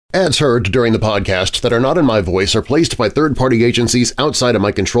Ads heard during the podcast that are not in my voice are placed by third-party agencies outside of my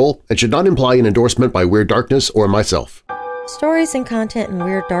control and should not imply an endorsement by Weird Darkness or myself. Stories and content in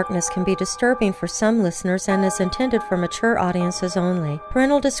Weird Darkness can be disturbing for some listeners and is intended for mature audiences only.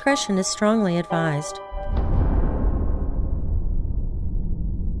 Parental discretion is strongly advised.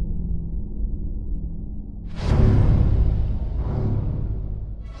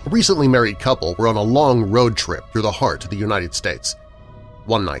 A recently married couple were on a long road trip through the heart of the United States.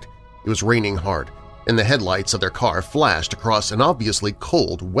 One night, it was raining hard, and the headlights of their car flashed across an obviously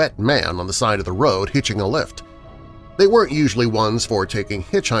cold, wet man on the side of the road hitching a lift. They weren't usually ones for taking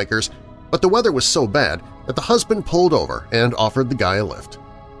hitchhikers, but the weather was so bad that the husband pulled over and offered the guy a lift.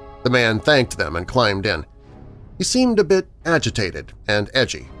 The man thanked them and climbed in. He seemed a bit agitated and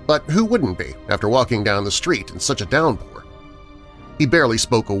edgy, but who wouldn't be after walking down the street in such a downpour? He barely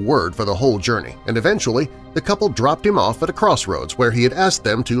spoke a word for the whole journey, and eventually the couple dropped him off at a crossroads where he had asked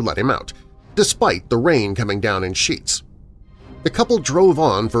them to let him out, despite the rain coming down in sheets. The couple drove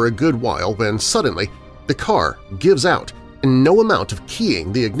on for a good while when suddenly the car gives out and no amount of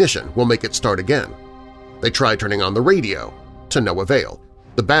keying the ignition will make it start again. They try turning on the radio, to no avail.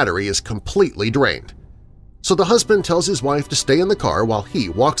 The battery is completely drained. So the husband tells his wife to stay in the car while he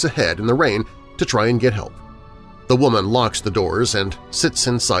walks ahead in the rain to try and get help. The woman locks the doors and sits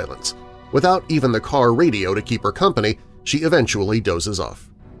in silence. Without even the car radio to keep her company, she eventually dozes off.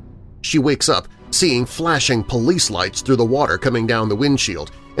 She wakes up seeing flashing police lights through the water coming down the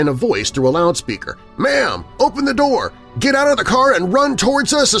windshield and a voice through a loudspeaker, "Ma'am, open the door! Get out of the car and run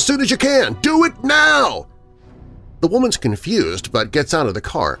towards us as soon as you can! Do it now!" The woman's confused but gets out of the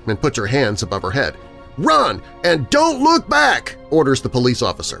car and puts her hands above her head. "Run and don't look back!" orders the police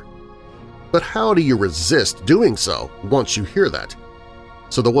officer. But how do you resist doing so once you hear that?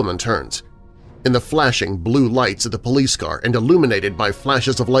 So the woman turns. In the flashing blue lights of the police car and illuminated by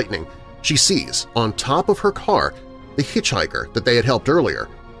flashes of lightning, she sees, on top of her car, the hitchhiker that they had helped earlier,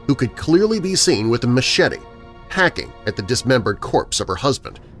 who could clearly be seen with a machete, hacking at the dismembered corpse of her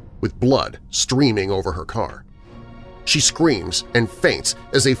husband, with blood streaming over her car. She screams and faints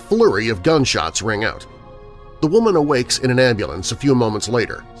as a flurry of gunshots ring out. The woman awakes in an ambulance a few moments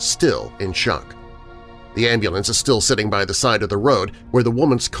later, still in shock. The ambulance is still sitting by the side of the road where the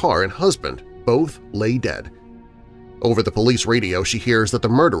woman's car and husband both lay dead. Over the police radio, she hears that the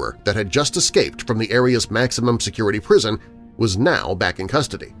murderer that had just escaped from the area's maximum security prison was now back in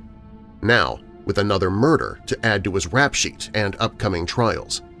custody, now with another murder to add to his rap sheet and upcoming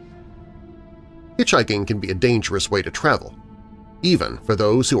trials. Hitchhiking can be a dangerous way to travel, even for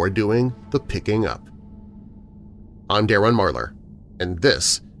those who are doing the picking up. I'm Darren Marlar, and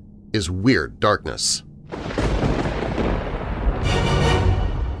this is Weird Darkness.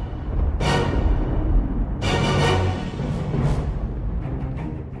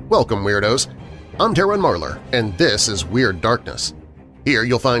 Welcome, Weirdos! I'm Darren Marlar, and this is Weird Darkness. Here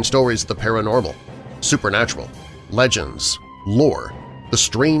you'll find stories of the paranormal, supernatural, legends, lore, the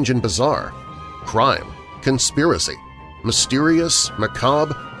strange and bizarre, crime, conspiracy, mysterious,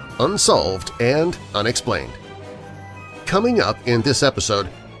 macabre, unsolved, and unexplained. Coming up in this episode,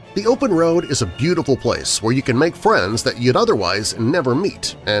 the open road is a beautiful place where you can make friends that you'd otherwise never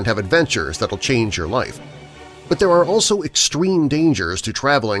meet and have adventures that'll change your life. But there are also extreme dangers to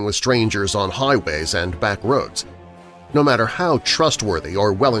traveling with strangers on highways and back roads. No matter how trustworthy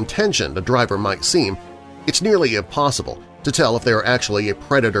or well-intentioned a driver might seem, it's nearly impossible to tell if they are actually a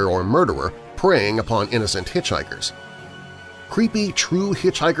predator or murderer preying upon innocent hitchhikers. Creepy, true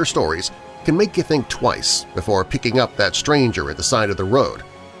hitchhiker stories can make you think twice before picking up that stranger at the side of the road,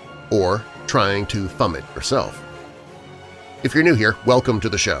 or trying to thumb it yourself. If you're new here, welcome to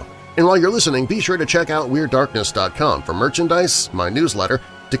the show. And while you're listening, be sure to check out WeirdDarkness.com for merchandise, my newsletter,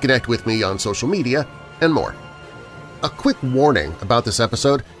 to connect with me on social media, and more. A quick warning about this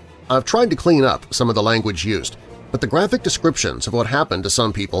episode: I've tried to clean up some of the language used, but the graphic descriptions of what happened to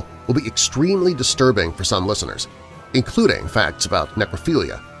some people will be extremely disturbing for some listeners, including facts about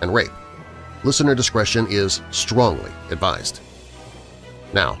necrophilia and rape. Listener discretion is strongly advised.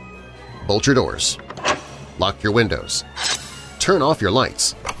 Now, bolt your doors, lock your windows, turn off your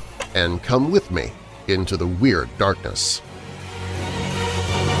lights, and come with me into the Weird Darkness.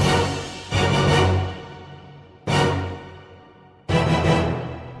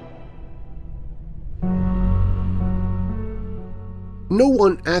 No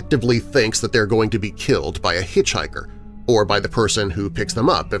one actively thinks that they're going to be killed by a hitchhiker or by the person who picks them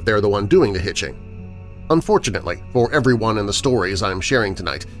up if they're the one doing the hitching. Unfortunately, for everyone in the stories I'm sharing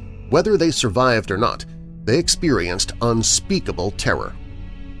tonight, whether they survived or not, they experienced unspeakable terror.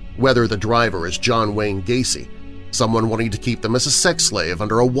 Whether the driver is John Wayne Gacy, someone wanting to keep them as a sex slave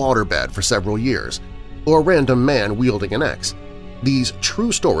under a waterbed for several years, or a random man wielding an axe. These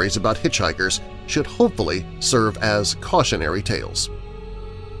true stories about hitchhikers should hopefully serve as cautionary tales.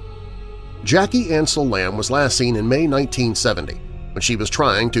 Jackie Ansel Lamb was last seen in May 1970 when she was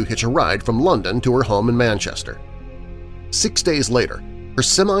trying to hitch a ride from London to her home in Manchester. 6 days later, her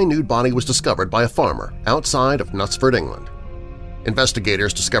semi-nude body was discovered by a farmer outside of Knutsford, England.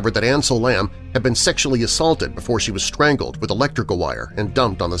 Investigators discovered that Ansel Lamb had been sexually assaulted before she was strangled with electrical wire and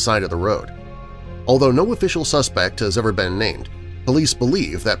dumped on the side of the road. Although no official suspect has ever been named, police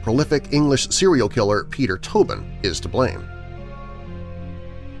believe that prolific English serial killer Peter Tobin is to blame.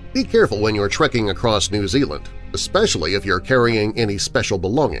 Be careful when you're trekking across New Zealand, especially if you're carrying any special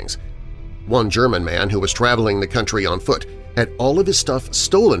belongings. One German man who was traveling the country on foot had all of his stuff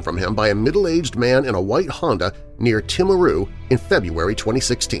stolen from him by a middle-aged man in a white Honda near Timaru in February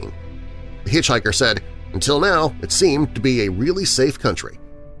 2016. The hitchhiker said, "Until now, it seemed to be a really safe country.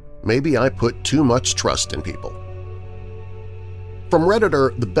 Maybe I put too much trust in people." From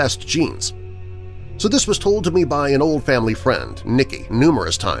Redditor The Best Jeans. So this was told to me by an old family friend, Nikki,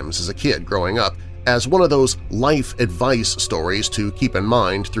 numerous times as a kid growing up, as one of those life advice stories to keep in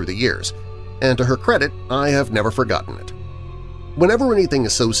mind through the years, and to her credit, I have never forgotten it. Whenever anything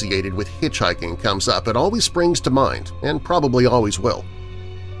associated with hitchhiking comes up, it always springs to mind, and probably always will.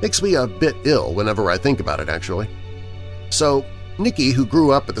 Makes me a bit ill whenever I think about it, actually. So, Nikki, who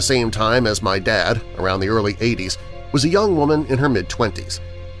grew up at the same time as my dad, around the early 80s, was a young woman in her mid-20s.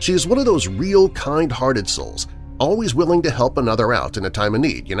 She is one of those real kind-hearted souls, always willing to help another out in a time of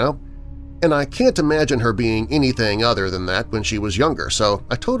need, you know? And I can't imagine her being anything other than that when she was younger, so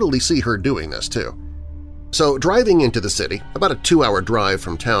I totally see her doing this too. So driving into the city, about a 2-hour drive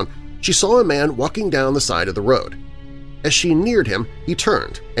from town, she saw a man walking down the side of the road. As she neared him, he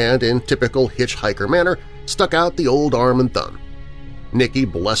turned and, in typical hitchhiker manner, stuck out the old arm and thumb. Nikki,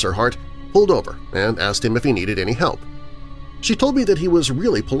 bless her heart, pulled over and asked him if he needed any help. She told me that he was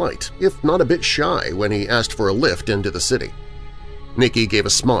really polite, if not a bit shy, when he asked for a lift into the city. Nikki gave a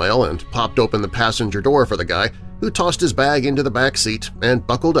smile and popped open the passenger door for the guy, who tossed his bag into the back seat and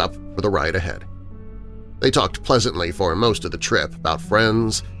buckled up for the ride ahead. They talked pleasantly for most of the trip about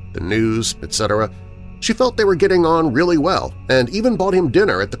friends, the news, etc. She felt they were getting on really well and even bought him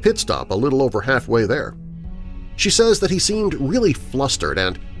dinner at the pit stop a little over halfway there. She says that he seemed really flustered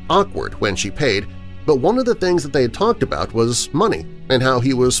and awkward when she paid, but one of the things that they had talked about was money and how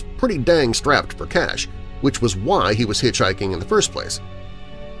he was pretty dang strapped for cash, which was why he was hitchhiking in the first place.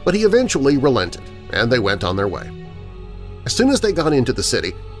 But he eventually relented, and they went on their way. As soon as they got into the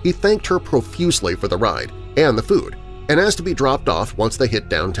city, he thanked her profusely for the ride and the food and asked to be dropped off once they hit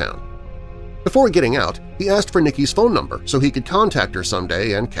downtown. Before getting out, he asked for Nikki's phone number so he could contact her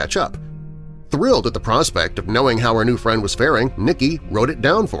someday and catch up. Thrilled at the prospect of knowing how her new friend was faring, Nikki wrote it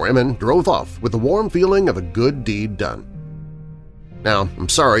down for him and drove off with the warm feeling of a good deed done. Now, I'm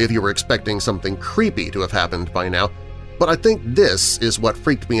sorry if you were expecting something creepy to have happened by now, but I think this is what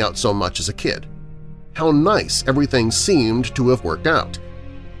freaked me out so much as a kid. How nice everything seemed to have worked out.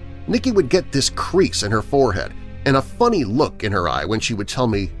 Nikki would get this crease in her forehead and a funny look in her eye when she would tell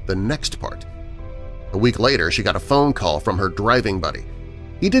me the next part. A week later, she got a phone call from her driving buddy.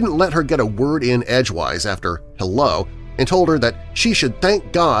 He didn't let her get a word in edgewise after hello and told her that she should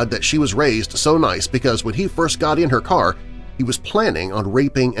thank God that she was raised so nice because when he first got in her car, he was planning on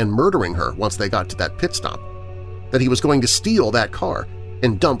raping and murdering her once they got to that pit stop, that he was going to steal that car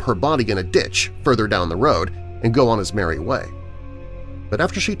and dump her body in a ditch further down the road and go on his merry way. But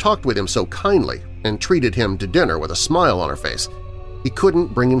after she talked with him so kindly and treated him to dinner with a smile on her face, he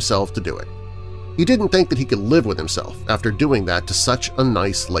couldn't bring himself to do it. He didn't think that he could live with himself after doing that to such a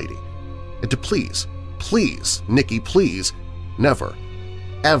nice lady. And to please, Nikki, please, never,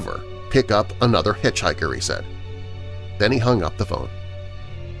 ever pick up another hitchhiker, he said. Then he hung up the phone.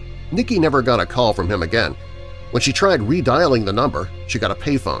 Nikki never got a call from him again. When she tried redialing the number, she got a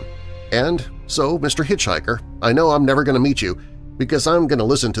payphone. And so, Mr. Hitchhiker, I know I'm never going to meet you because I'm going to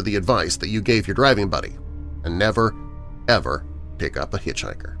listen to the advice that you gave your driving buddy and never, ever pick up a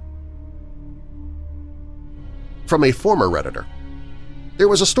hitchhiker. From a former Redditor. There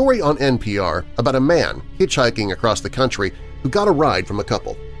was a story on NPR about a man hitchhiking across the country who got a ride from a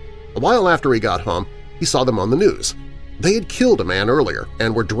couple. A while after he got home, he saw them on the news. They had killed a man earlier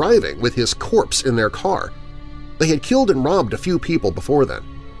and were driving with his corpse in their car. They had killed and robbed a few people before then.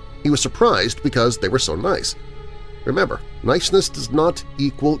 He was surprised because they were so nice. Remember, niceness does not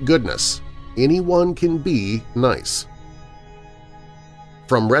equal goodness. Anyone can be nice.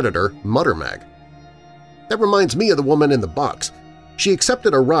 From Redditor Muttermag. That reminds me of the woman in the box. She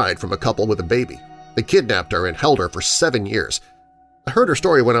accepted a ride from a couple with a baby. They kidnapped her and held her for 7 years. I heard her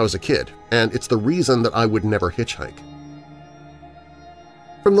story when I was a kid, and it's the reason that I would never hitchhike.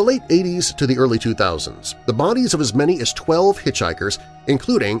 From the late 80s to the early 2000s, the bodies of as many as 12 hitchhikers,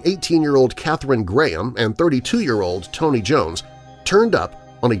 including 18-year-old Catherine Graham and 32-year-old Tony Jones, turned up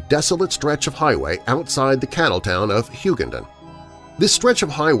on a desolate stretch of highway outside the cattle town of Hughenden. This stretch of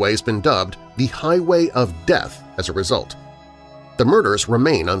highway has been dubbed the Highway of Death as a result. The murders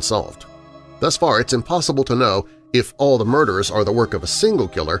remain unsolved. Thus far, it's impossible to know if all the murders are the work of a single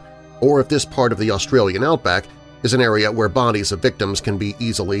killer or if this part of the Australian outback is an area where bodies of victims can be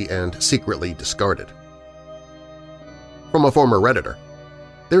easily and secretly discarded. From a former Redditor,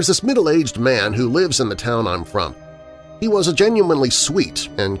 there's this middle-aged man who lives in the town I'm from. He was a genuinely sweet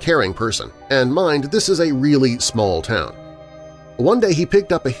and caring person, and mind, this is a really small town. One day he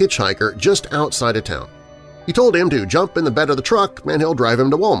picked up a hitchhiker just outside of town. He told him to jump in the bed of the truck and he'll drive him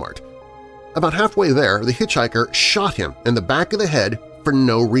to Walmart. About halfway there, the hitchhiker shot him in the back of the head for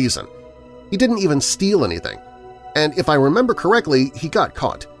no reason. He didn't even steal anything. And if I remember correctly, he got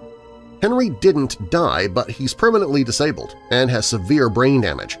caught. Henry didn't die, but he's permanently disabled and has severe brain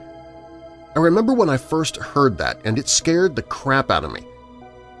damage. I remember when I first heard that, and it scared the crap out of me.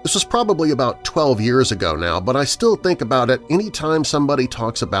 This was probably about 12 years ago now, but I still think about it anytime somebody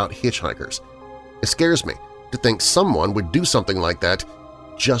talks about hitchhikers. It scares me to think someone would do something like that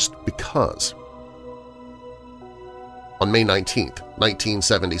just because. On May 19,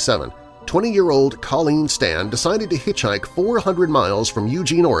 1977, 20-year-old Colleen Stan decided to hitchhike 400 miles from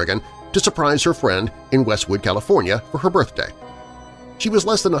Eugene, Oregon to surprise her friend in Westwood, California for her birthday. She was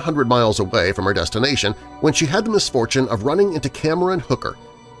less than 100 miles away from her destination when she had the misfortune of running into Cameron Hooker,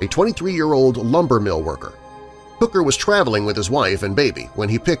 a 23-year-old lumber mill worker. Hooker was traveling with his wife and baby when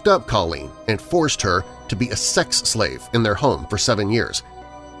he picked up Colleen and forced her to be a sex slave in their home for 7 years.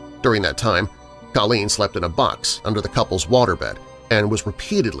 During that time, Colleen slept in a box under the couple's waterbed and was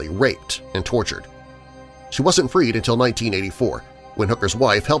repeatedly raped and tortured. She wasn't freed until 1984, when Hooker's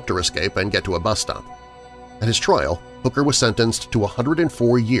wife helped her escape and get to a bus stop. At his trial, Hooker was sentenced to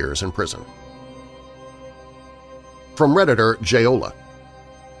 104 years in prison. From Redditor Jayola.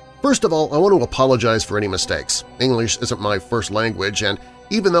 First of all, I want to apologize for any mistakes. English isn't my first language, and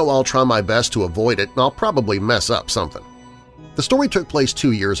even though I'll try my best to avoid it, I'll probably mess up something. The story took place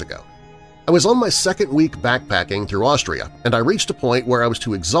 2 years ago. I was on my second week backpacking through Austria, and I reached a point where I was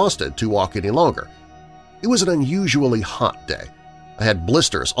too exhausted to walk any longer. It was an unusually hot day. I had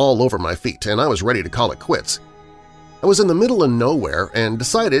blisters all over my feet, and I was ready to call it quits. I was in the middle of nowhere and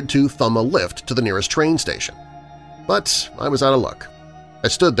decided to thumb a lift to the nearest train station. But I was out of luck. I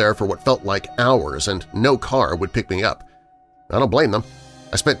stood there for what felt like hours, and no car would pick me up. I don't blame them.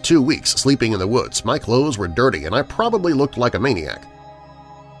 I spent 2 weeks sleeping in the woods, my clothes were dirty, and I probably looked like a maniac.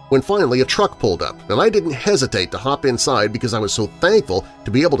 When finally a truck pulled up, and I didn't hesitate to hop inside because I was so thankful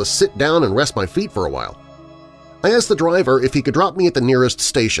to be able to sit down and rest my feet for a while. I asked the driver if he could drop me at the nearest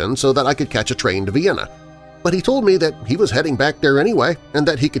station so that I could catch a train to Vienna, but he told me that he was heading back there anyway and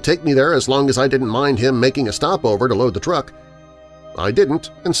that he could take me there as long as I didn't mind him making a stopover to load the truck. I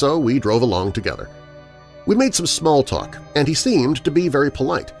didn't, and so we drove along together. We made some small talk, and he seemed to be very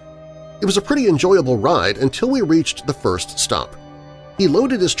polite. It was a pretty enjoyable ride until we reached the first stop. He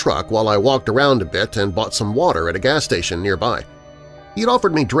loaded his truck while I walked around a bit and bought some water at a gas station nearby. He had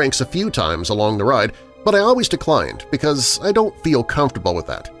offered me drinks a few times along the ride, but I always declined because I don't feel comfortable with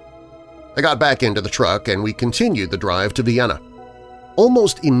that. I got back into the truck and we continued the drive to Vienna.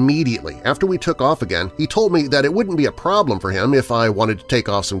 Almost immediately after we took off again, he told me that it wouldn't be a problem for him if I wanted to take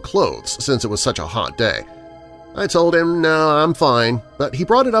off some clothes since it was such a hot day. I told him, no, I'm fine, but he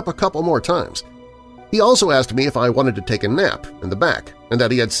brought it up a couple more times. He also asked me if I wanted to take a nap in the back and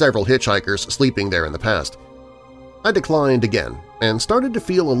that he had several hitchhikers sleeping there in the past. I declined again and started to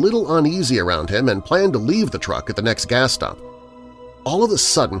feel a little uneasy around him and planned to leave the truck at the next gas stop. All of a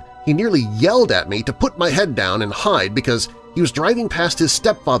sudden, he nearly yelled at me to put my head down and hide because he was driving past his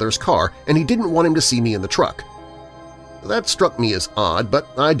stepfather's car and he didn't want him to see me in the truck. That struck me as odd, but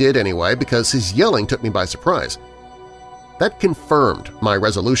I did anyway because his yelling took me by surprise. That confirmed my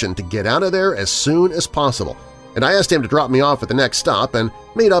resolution to get out of there as soon as possible, and I asked him to drop me off at the next stop and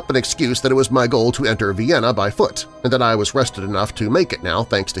made up an excuse that it was my goal to enter Vienna by foot and that I was rested enough to make it now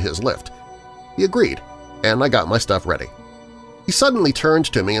thanks to his lift. He agreed, and I got my stuff ready. He suddenly turned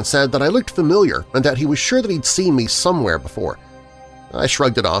to me and said that I looked familiar and that he was sure that he'd seen me somewhere before. I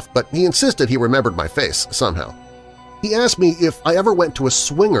shrugged it off, but he insisted he remembered my face somehow. He asked me if I ever went to a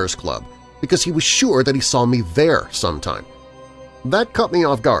swingers club because he was sure that he saw me there sometime. That caught me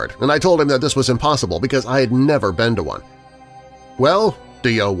off guard, and I told him that this was impossible because I had never been to one. "Well, do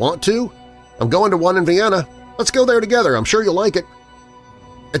you want to?" I'm going to one in Vienna. Let's go there together. I'm sure you'll like it."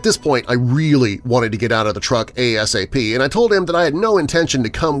 At this point, I really wanted to get out of the truck ASAP, and I told him that I had no intention to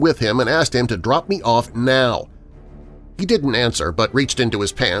come with him and asked him to drop me off now. He didn't answer, but reached into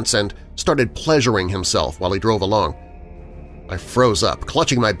his pants and started pleasuring himself while he drove along. I froze up,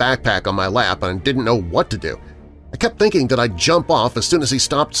 clutching my backpack on my lap, and didn't know what to do. I kept thinking that I'd jump off as soon as he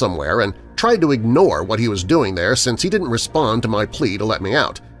stopped somewhere and tried to ignore what he was doing there since he didn't respond to my plea to let me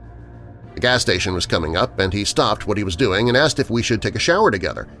out. The gas station was coming up, and he stopped what he was doing and asked if we should take a shower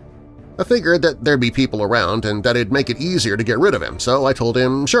together. I figured that there'd be people around and that it'd make it easier to get rid of him, so I told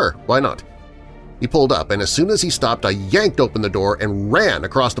him sure, why not. He pulled up, and as soon as he stopped, I yanked open the door and ran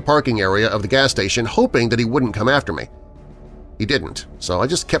across the parking area of the gas station, hoping that he wouldn't come after me. He didn't, so I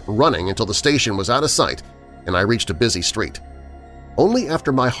just kept running until the station was out of sight and I reached a busy street. Only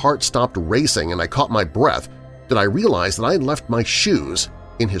after my heart stopped racing and I caught my breath did I realize that I had left my shoes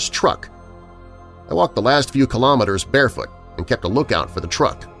in his truck. I walked the last few kilometers barefoot and kept a lookout for the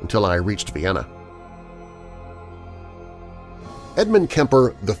truck until I reached Vienna. Edmund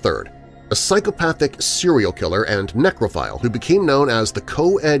Kemper III, a psychopathic serial killer and necrophile who became known as the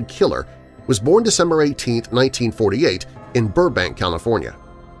Co-Ed Killer, was born December 18, 1948, in Burbank, California.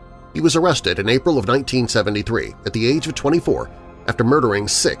 He was arrested in April of 1973 at the age of 24 after murdering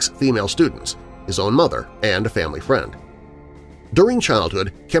 6 female students, his own mother, and a family friend. During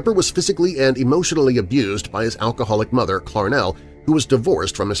childhood, Kemper was physically and emotionally abused by his alcoholic mother, Clarnell, who was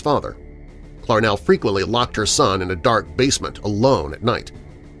divorced from his father. Clarnell frequently locked her son in a dark basement alone at night.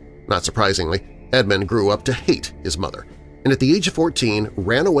 Not surprisingly, Edmund grew up to hate his mother, and at the age of 14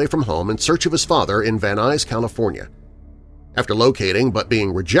 ran away from home in search of his father in Van Nuys, California. After locating but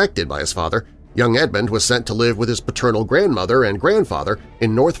being rejected by his father, young Edmund was sent to live with his paternal grandmother and grandfather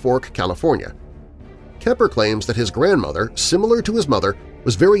in North Fork, California. Kemper claims that his grandmother, similar to his mother,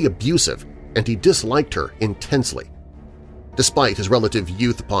 was very abusive and he disliked her intensely. Despite his relative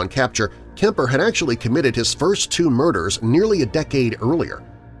youth upon capture, Kemper had actually committed his first 2 murders nearly a decade earlier.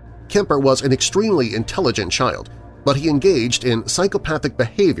 Kemper was an extremely intelligent child, but he engaged in psychopathic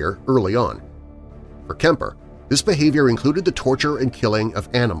behavior early on. For Kemper, this behavior included the torture and killing of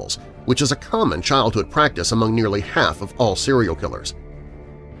animals, which is a common childhood practice among nearly half of all serial killers.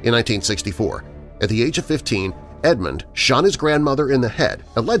 In 1964, at the age of 15, Edmund shot his grandmother in the head,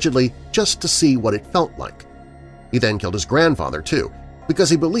 allegedly just to see what it felt like. He then killed his grandfather, too, because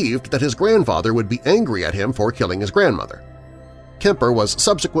he believed that his grandfather would be angry at him for killing his grandmother. Kemper was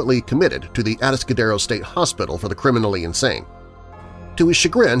subsequently committed to the Atascadero State Hospital for the criminally insane. To his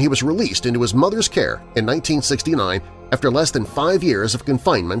chagrin, he was released into his mother's care in 1969 after less than 5 years of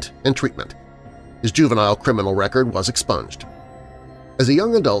confinement and treatment. His juvenile criminal record was expunged. As a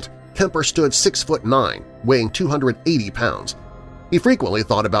young adult, Kemper stood 6'9", weighing 280 pounds. He frequently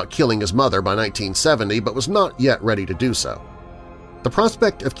thought about killing his mother by 1970 but was not yet ready to do so. The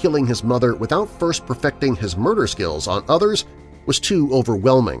prospect of killing his mother without first perfecting his murder skills on others was too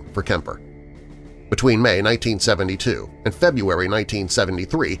overwhelming for Kemper. Between May 1972 and February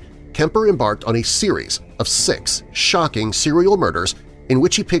 1973, Kemper embarked on a series of 6 shocking serial murders in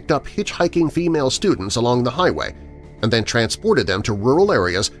which he picked up hitchhiking female students along the highway and then transported them to rural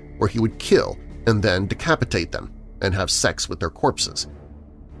areas where he would kill and then decapitate them and have sex with their corpses.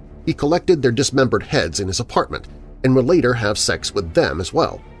 He collected their dismembered heads in his apartment and would later have sex with them as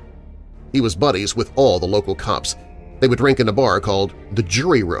well. He was buddies with all the local cops. They would drink in a bar called the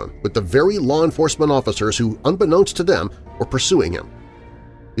Jury Room with the very law enforcement officers who, unbeknownst to them, were pursuing him.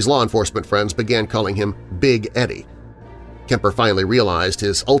 His law enforcement friends began calling him Big Eddie. Kemper finally realized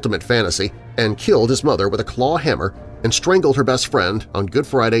his ultimate fantasy and killed his mother with a claw hammer and strangled her best friend on Good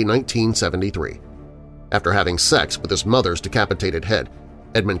Friday 1973. After having sex with his mother's decapitated head,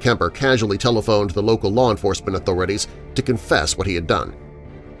 Edmund Kemper casually telephoned the local law enforcement authorities to confess what he had done.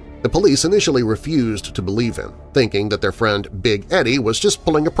 The police initially refused to believe him, thinking that their friend Big Eddie was just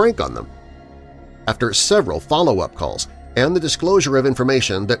pulling a prank on them. After several follow-up calls and the disclosure of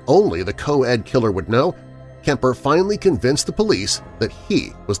information that only the co-ed killer would know, Kemper finally convinced the police that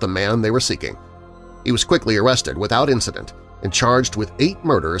he was the man they were seeking. He was quickly arrested without incident and charged with 8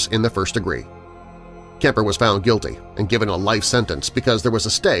 murders in the first degree. Kemper was found guilty and given a life sentence because there was a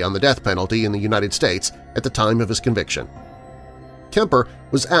stay on the death penalty in the United States at the time of his conviction. Kemper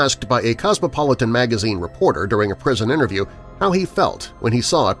was asked by a Cosmopolitan magazine reporter during a prison interview how he felt when he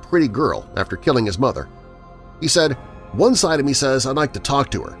saw a pretty girl after killing his mother. He said, "One side of me says I'd like to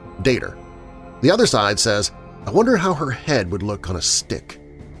talk to her, date her. The other side says, I wonder how her head would look on a stick."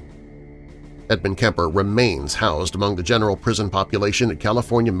 Edmund Kemper remains housed among the general prison population at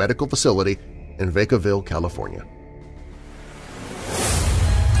California Medical Facility in Vacaville, California.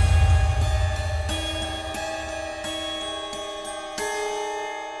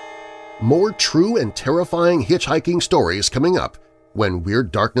 More true and terrifying hitchhiking stories coming up when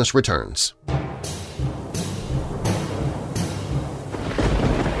Weird Darkness returns.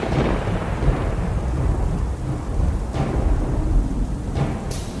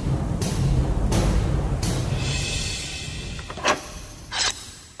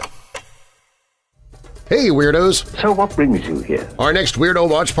 Hey Weirdos! So what brings you here? Our next Weirdo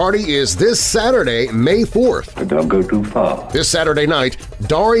Watch Party is this Saturday, May 4th. But don't go too far. This Saturday night,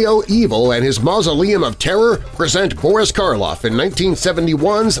 Dario Evil and his Mausoleum of Terror present Boris Karloff in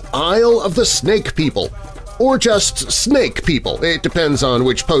 1971's Isle of the Snake People. Or just Snake People. It depends on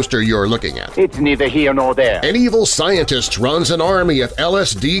which poster you're looking at. It's neither here nor there. An evil scientist runs an army of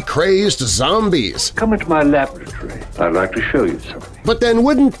LSD-crazed zombies. Come into my laboratory. I'd like to show you something. But then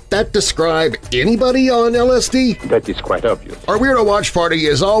wouldn't that describe anybody on LSD? That is quite obvious. Our Weirdo Watch Party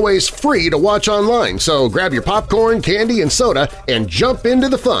is always free to watch online, so grab your popcorn, candy, and soda and jump into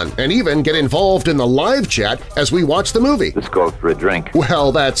the fun and even get involved in the live chat as we watch the movie. Let's go for a drink.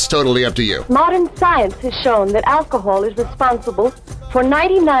 Well, that's totally up to you. Modern science has shown that alcohol is responsible for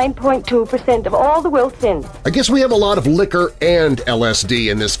 99.2% of all the world's sins. I guess we have a lot of liquor and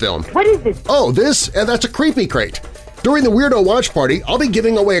LSD in this film. What is this? Oh, that's a Creepy Crate. During the Weirdo Watch Party, I'll be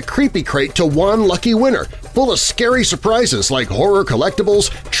giving away a Creepy Crate to one lucky winner, full of scary surprises like horror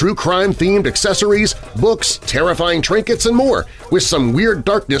collectibles, true crime-themed accessories, books, terrifying trinkets, and more, with some Weird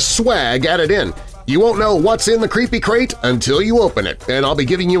Darkness swag added in. You won't know what's in the Creepy Crate until you open it, and I'll be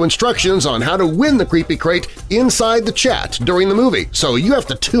giving you instructions on how to win the Creepy Crate inside the chat during the movie, so you have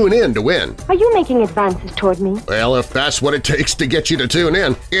to tune in to win. Are you making advances toward me? Well, if that's what it takes to get you to tune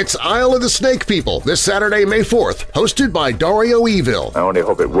in, it's Isle of the Snake People this Saturday, May 4th, hosted by Dario Evil. I only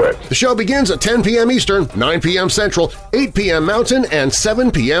hope it works. The show begins at 10 p.m. Eastern, 9 p.m. Central, 8 p.m. Mountain, and 7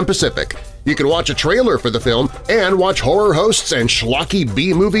 p.m. Pacific. You can watch a trailer for the film and watch horror hosts and schlocky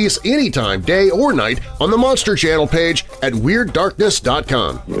B-movies anytime, day or night, on the Monster Channel page at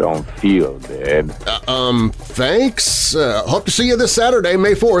WeirdDarkness.com. You don't feel dead. Thanks. Hope to see you this Saturday,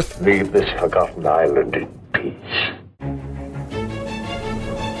 May 4th. Leave this forgotten island in peace.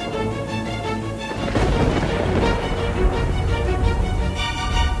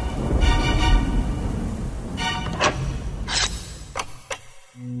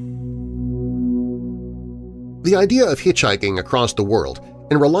 The idea of hitchhiking across the world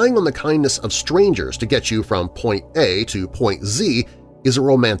and relying on the kindness of strangers to get you from point A to point Z is a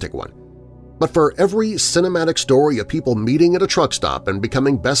romantic one. But for every cinematic story of people meeting at a truck stop and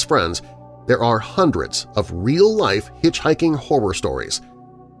becoming best friends, there are hundreds of real-life hitchhiking horror stories.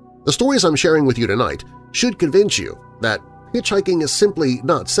 The stories I'm sharing with you tonight should convince you that hitchhiking is simply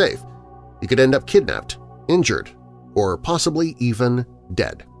not safe. You could end up kidnapped, injured, or possibly even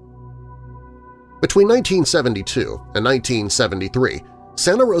dead. Between 1972 and 1973,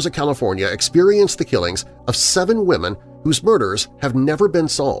 Santa Rosa, California experienced the killings of 7 women whose murders have never been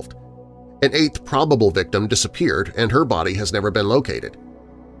solved. An 8th probable victim disappeared and her body has never been located.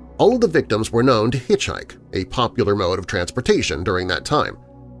 All of the victims were known to hitchhike, a popular mode of transportation during that time.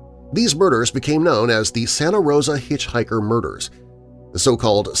 These murders became known as the Santa Rosa Hitchhiker Murders. The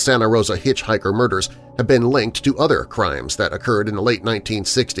so-called Santa Rosa Hitchhiker murders have been linked to other crimes that occurred in the late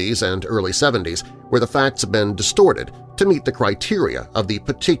 1960s and early 70s where the facts have been distorted to meet the criteria of the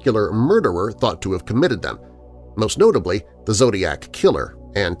particular murderer thought to have committed them, most notably the Zodiac Killer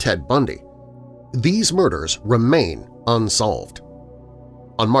and Ted Bundy. These murders remain unsolved.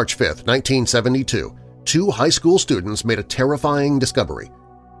 On March 5, 1972, 2 high school students made a terrifying discovery: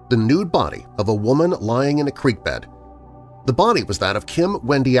 the nude body of a woman lying in a creek bed. The body was that of Kim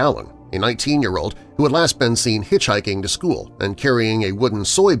Wendy Allen, a 19-year-old who had last been seen hitchhiking to school and carrying a wooden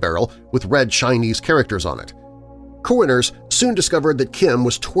soy barrel with red Chinese characters on it. Coroners soon discovered that Kim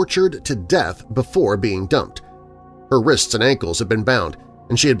was tortured to death before being dumped. Her wrists and ankles had been bound,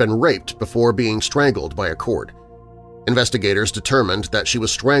 and she had been raped before being strangled by a cord. Investigators determined that she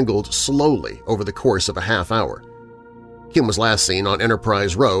was strangled slowly over the course of a half hour. Kim was last seen on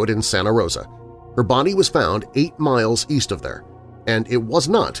Enterprise Road in Santa Rosa. Her body was found 8 miles east of there, and it was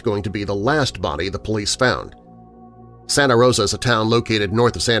not going to be the last body the police found. Santa Rosa is a town located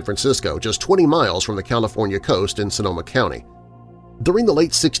north of San Francisco, just 20 miles from the California coast in Sonoma County. During the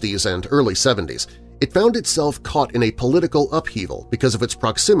late 60s and early 70s, it found itself caught in a political upheaval because of its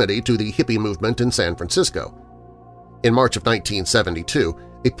proximity to the hippie movement in San Francisco. In March of 1972,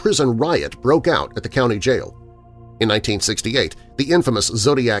 a prison riot broke out at the county jail. In 1968, the infamous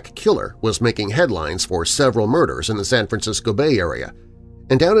Zodiac Killer was making headlines for several murders in the San Francisco Bay Area.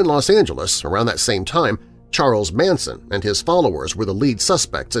 And down in Los Angeles, around that same time, Charles Manson and his followers were the lead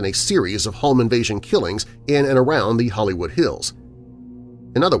suspects in a series of home invasion killings in and around the Hollywood Hills.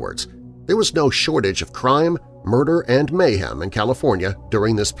 In other words, There was no shortage of crime, murder, and mayhem in California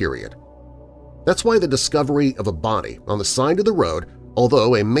during this period. That's why the discovery of a body on the side of the road,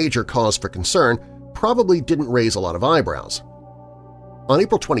 although a major cause for concern, probably didn't raise a lot of eyebrows. On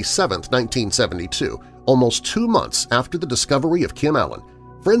April 27, 1972, almost 2 months after the discovery of Kim Allen,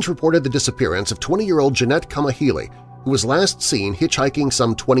 friends reported the disappearance of 20-year-old Jeanette Kamahili, who was last seen hitchhiking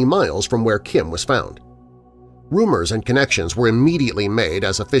some 20 miles from where Kim was found. Rumors and connections were immediately made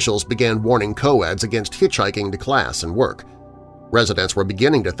as officials began warning co-eds against hitchhiking to class and work. Residents were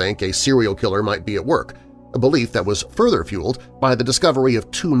beginning to think a serial killer might be at work, a belief that was further fueled by the discovery of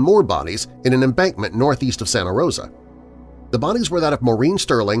 2 more bodies in an embankment northeast of Santa Rosa. The bodies were that of Maureen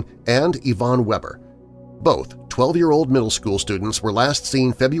Sterling and Yvonne Weber. Both 12-year-old middle school students were last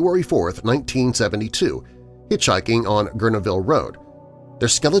seen February 4, 1972, hitchhiking on Gurneville Road. Their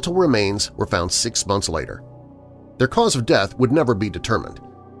skeletal remains were found 6 months later. Their cause of death would never be determined.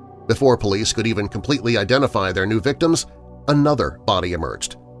 Before police could even completely identify their new victims, another body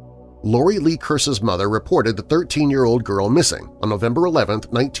emerged. Lori Lee Kearse's mother reported the 13-year-old girl missing on November 11,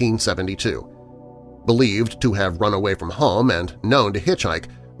 1972. Believed to have run away from home and known to hitchhike,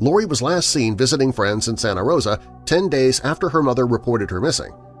 Lori was last seen visiting friends in Santa Rosa 10 days after her mother reported her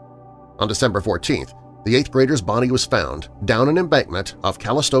missing. On December 14th, the 8th grader's body was found down an embankment off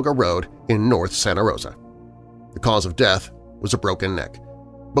Calistoga Road in North Santa Rosa. The cause of death was a broken neck.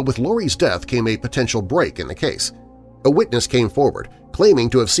 But with Lori's death came a potential break in the case. A witness came forward, claiming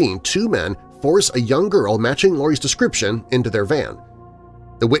to have seen 2 men force a young girl matching Lori's description into their van.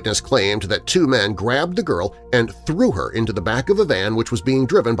 The witness claimed that 2 men grabbed the girl and threw her into the back of a van which was being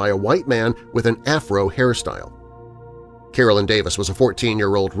driven by a white man with an afro hairstyle. Carolyn Davis was a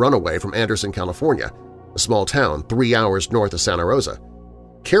 14-year-old runaway from Anderson, California, a small town 3 hours north of Santa Rosa.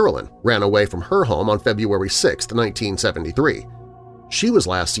 Carolyn ran away from her home on February 6, 1973. She was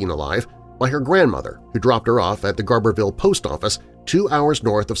last seen alive by her grandmother, who dropped her off at the Garberville Post Office 2 hours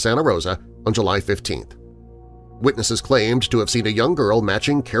north of Santa Rosa on July 15th. Witnesses claimed to have seen a young girl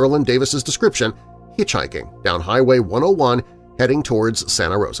matching Carolyn Davis's description hitchhiking down Highway 101 heading towards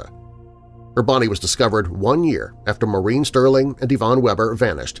Santa Rosa. Her body was discovered 1 year after Maureen Sterling and Yvonne Weber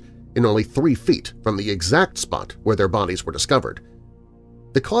vanished, in only 3 feet from the exact spot where their bodies were discovered.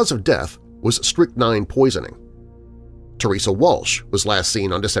 The cause of death was strychnine poisoning. Teresa Walsh was last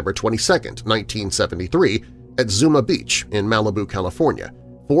seen on December 22, 1973, at Zuma Beach in Malibu, California,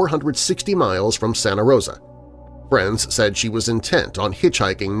 460 miles from Santa Rosa. Friends said she was intent on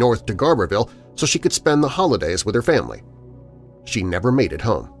hitchhiking north to Garberville so she could spend the holidays with her family. She never made it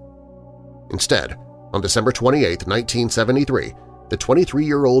home. Instead, on December 28, 1973, the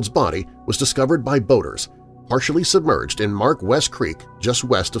 23-year-old's body was discovered by boaters, partially submerged in Mark West Creek just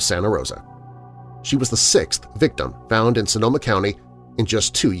west of Santa Rosa. She was the 6th victim found in Sonoma County in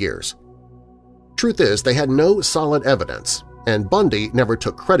just 2 years. Truth is, they had no solid evidence, and Bundy never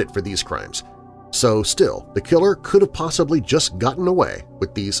took credit for these crimes, so still the killer could have possibly just gotten away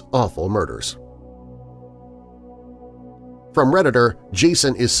with these awful murders. From Redditor,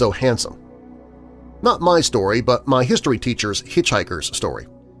 Jason is so handsome. Not my story, but my history teacher's hitchhiker's story.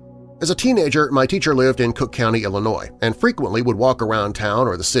 As a teenager, my teacher lived in Cook County, Illinois, and frequently would walk around town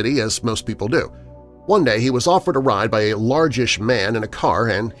or the city as most people do. One day he was offered a ride by a largish man in a car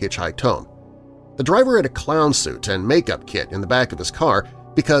and hitchhiked home. The driver had a clown suit and makeup kit in the back of his car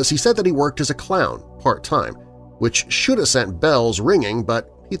because he said that he worked as a clown part-time, which should have sent bells ringing, but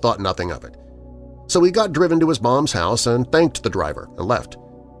he thought nothing of it. So he got driven to his mom's house and thanked the driver and left.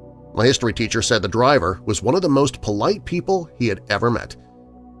 My history teacher said the driver was one of the most polite people he had ever met.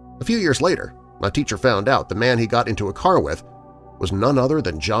 A few years later, my teacher found out the man he got into a car with was none other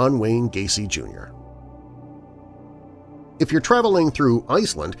than John Wayne Gacy Jr. If you're traveling through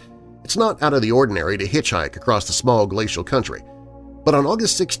Iceland, it's not out of the ordinary to hitchhike across the small glacial country. But on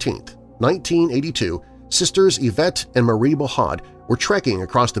August 16, 1982, sisters Yvette and Marie Bohad were trekking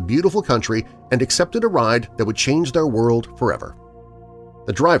across the beautiful country and accepted a ride that would change their world forever.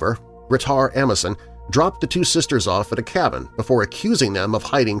 The driver, Grettar Amundsen, dropped the 2 sisters off at a cabin before accusing them of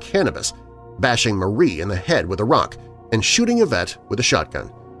hiding cannabis, bashing Marie in the head with a rock, and shooting Yvette with a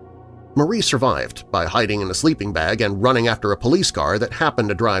shotgun. Marie survived by hiding in a sleeping bag and running after a police car that happened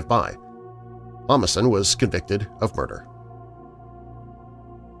to drive by. Amundsen was convicted of murder.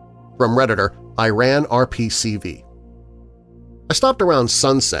 From Redditor, Iran RPCV. I stopped around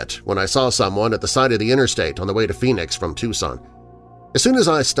sunset when I saw someone at the side of the interstate on the way to Phoenix from Tucson. As soon as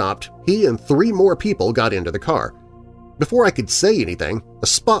I stopped, he and 3 more people got into the car. Before I could say anything, a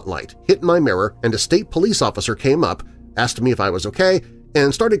spotlight hit my mirror and a state police officer came up, asked me if I was okay,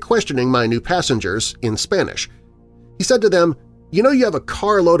 and started questioning my new passengers in Spanish. He said to them, "You know you have a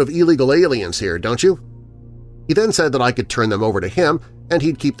carload of illegal aliens here, don't you?" He then said that I could turn them over to him and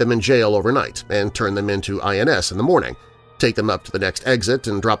he'd keep them in jail overnight and turn them into INS in the morning, take them up to the next exit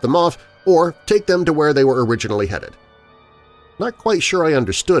and drop them off, or take them to where they were originally headed. Not quite sure I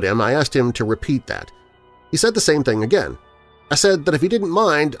understood him, I asked him to repeat that. He said the same thing again. I said that if he didn't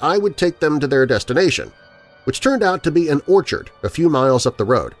mind, I would take them to their destination, which turned out to be an orchard a few miles up the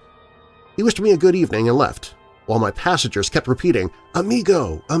road. He wished me a good evening and left, while my passengers kept repeating,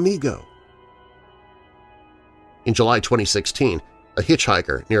 "Amigo, amigo." In July 2016, a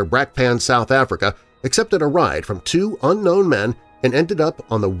hitchhiker near Brakpan, South Africa, accepted a ride from two unknown men and ended up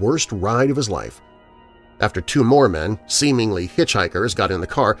on the worst ride of his life. After two more men, seemingly hitchhikers, got in the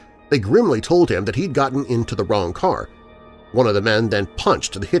car, they grimly told him that he'd gotten into the wrong car. One of the men then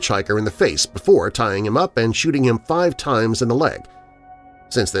punched the hitchhiker in the face before tying him up and shooting him 5 times in the leg.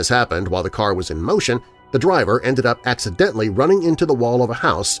 Since this happened while the car was in motion, the driver ended up accidentally running into the wall of a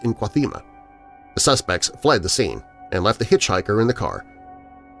house in Kwathima. The suspects fled the scene and left the hitchhiker in the car.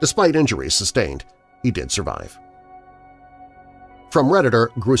 Despite injuries sustained, he did survive. From Redditor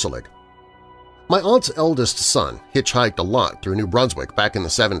Gruselig. My aunt's eldest son hitchhiked a lot through New Brunswick back in the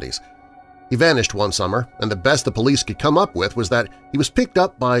 70s. He vanished one summer, and the best the police could come up with was that he was picked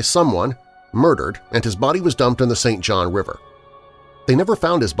up by someone, murdered, and his body was dumped in the St. John River. They never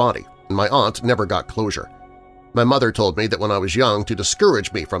found his body, and my aunt never got closure. My mother told me that when I was young to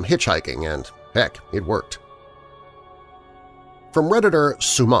discourage me from hitchhiking, and heck, it worked. From Redditor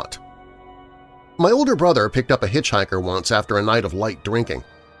Sumat. My older brother picked up a hitchhiker once after a night of light drinking.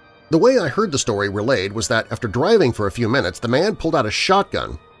 The way I heard the story relayed was that after driving for a few minutes, the man pulled out a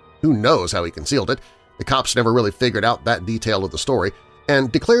shotgun. Who knows how he concealed it? The cops never really figured out that detail of the story,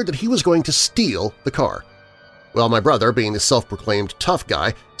 and declared that he was going to steal the car. Well, my brother, being the self-proclaimed tough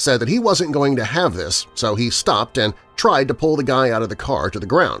guy, said that he wasn't going to have this, so he stopped and tried to pull the guy out of the car to the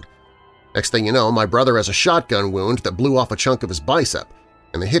ground. Next thing you know, my brother has a shotgun wound that blew off a chunk of his bicep,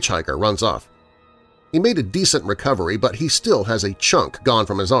 and the hitchhiker runs off. He made a decent recovery, but he still has a chunk gone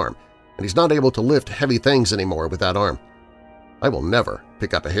from his arm, and he's not able to lift heavy things anymore with that arm. I will never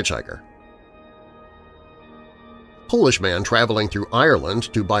pick up a hitchhiker. Polish man traveling through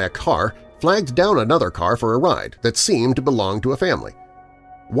Ireland to buy a car flagged down another car for a ride that seemed to belong to a family.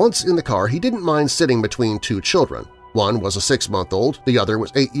 Once in the car, he didn't mind sitting between two children. One was a 6-month-old, the other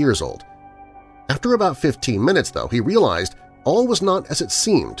was 8 years old. After about 15 minutes, though, he realized all was not as it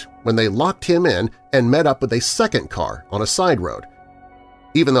seemed when they locked him in and met up with a second car on a side road.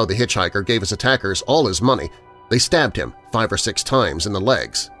 Even though the hitchhiker gave his attackers all his money, they stabbed him 5 or 6 times in the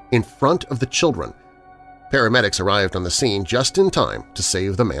legs, in front of the children. Paramedics arrived on the scene just in time to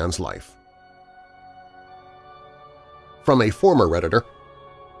save the man's life. From a former Redditor.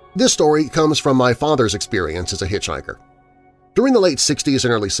 This story comes from my father's experience as a hitchhiker. During the late 60s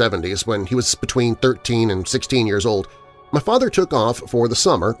and early 70s, when he was between 13 and 16 years old, my father took off for the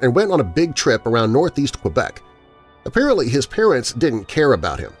summer and went on a big trip around northeast Quebec. Apparently his parents didn't care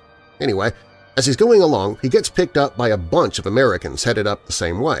about him. Anyway, as he's going along, he gets picked up by a bunch of Americans headed up the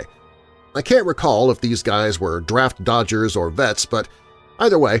same way. I can't recall if these guys were draft dodgers or vets, but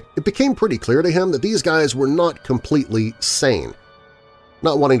either way, it became pretty clear to him that these guys were not completely sane.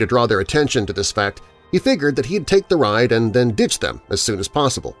 Not wanting to draw their attention to this fact, he figured that he'd take the ride and then ditch them as soon as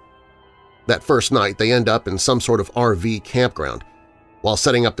possible. That first night, they end up in some sort of RV campground. While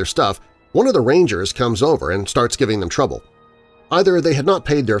setting up their stuff, one of the rangers comes over and starts giving them trouble. Either they had not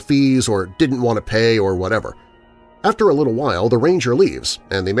paid their fees or didn't want to pay or whatever. After a little while, the ranger leaves,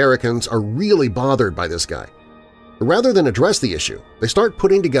 and the Americans are really bothered by this guy. Rather than address the issue, they start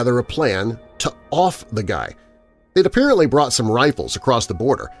putting together a plan to off the guy. They'd apparently brought some rifles across the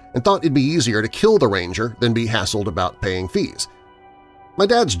border and thought it'd be easier to kill the ranger than be hassled about paying fees. My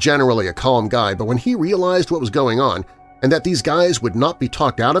dad's generally a calm guy, but when he realized what was going on and that these guys would not be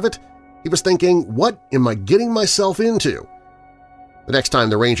talked out of it, he was thinking, what am I getting myself into? The next time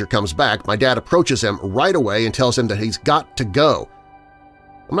the ranger comes back, my dad approaches him right away and tells him that he's got to go.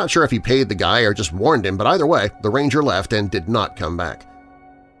 I'm not sure if he paid the guy or just warned him, but either way, the ranger left and did not come back.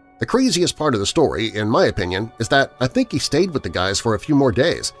 The craziest part of the story, in my opinion, is that I think he stayed with the guys for a few more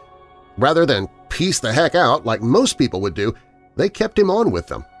days. Rather than peace the heck out like most people would do, they kept him on with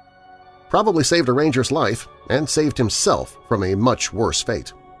them. Probably saved a ranger's life and saved himself from a much worse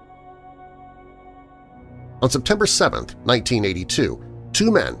fate. On September 7, 1982,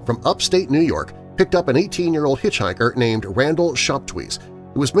 2 men from upstate New York picked up an 18-year-old hitchhiker named Randall Shoptwees,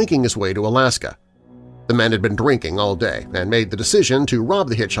 who was making his way to Alaska. The men had been drinking all day and made the decision to rob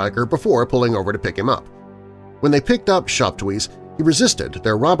the hitchhiker before pulling over to pick him up. When they picked up Shoptwees, he resisted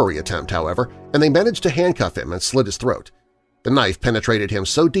their robbery attempt, however, and they managed to handcuff him and slit his throat. The knife penetrated him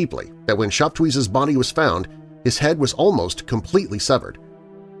so deeply that when Shoptweeze's body was found, his head was almost completely severed.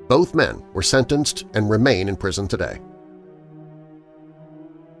 Both men were sentenced and remain in prison today.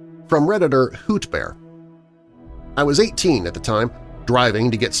 From Redditor Hootbear. I was 18 at the time,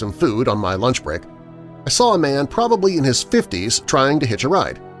 driving to get some food on my lunch break. I saw a man probably in his 50s trying to hitch a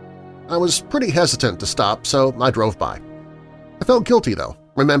ride. I was pretty hesitant to stop, so I drove by. I felt guilty, though,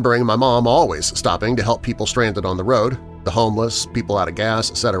 remembering my mom always stopping to help people stranded on the road, the homeless, people out of gas,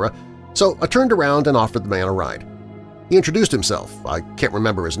 etc., so I turned around and offered the man a ride. He introduced himself, I can't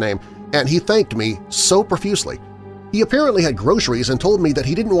remember his name, and he thanked me so profusely. He apparently had groceries and told me that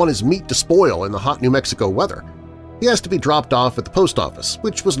he didn't want his meat to spoil in the hot New Mexico weather. He asked to be dropped off at the post office,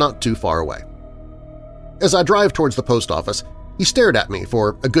 which was not too far away. As I drive towards the post office, he stared at me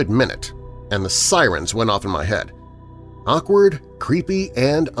for a good minute, and the sirens went off in my head. Awkward, creepy,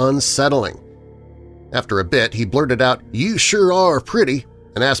 and unsettling. After a bit, he blurted out, "You sure are pretty,"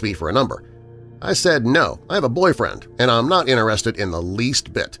 and asked me for a number. I said, "No, I have a boyfriend, and I'm not interested in the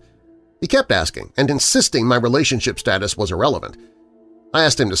least bit." He kept asking and insisting my relationship status was irrelevant. I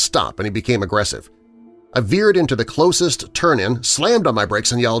asked him to stop, and he became aggressive. I veered into the closest turn-in, slammed on my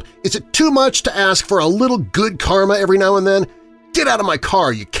brakes, and yelled, "Is it too much to ask for a little good karma every now and then? Get out of my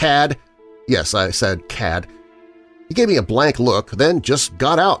car, you cad!" Yes, I said cad. He gave me a blank look, then just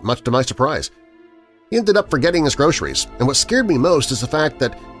got out, much to my surprise. He ended up forgetting his groceries, and what scared me most is the fact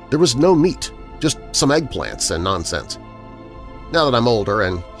that there was no meat, just some eggplants and nonsense. Now that I'm older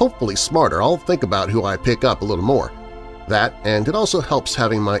and hopefully smarter, I'll think about who I pick up a little more. That, and it also helps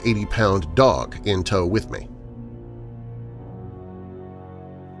having my 80-pound dog in tow with me.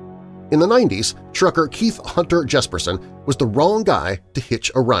 In the 90s, trucker Keith Hunter Jesperson was the wrong guy to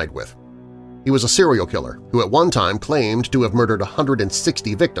hitch a ride with. He was a serial killer who at one time claimed to have murdered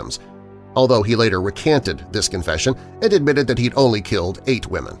 160 victims, although he later recanted this confession and admitted that he'd only killed 8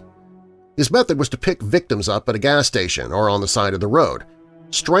 women. His method was to pick victims up at a gas station or on the side of the road,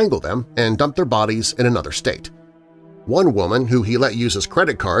 strangle them, and dump their bodies in another state. One woman, who he let use his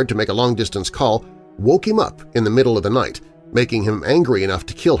credit card to make a long-distance call, woke him up in the middle of the night, making him angry enough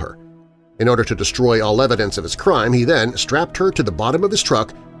to kill her. In order to destroy all evidence of his crime, he then strapped her to the bottom of his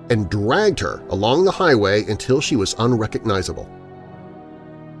truck and dragged her along the highway until she was unrecognizable.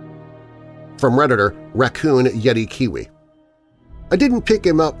 From Redditor Raccoon Yeti Kiwi. I didn't pick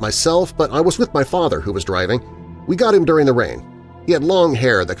him up myself, but I was with my father who was driving. We got him during the rain. He had long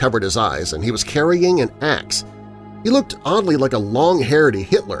hair that covered his eyes, and he was carrying an axe. He looked oddly like a long-haired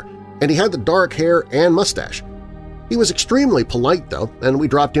Hitler, and he had the dark hair and mustache. He was extremely polite, though, and we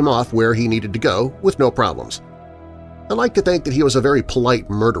dropped him off where he needed to go with no problems. I like to think that he was a very polite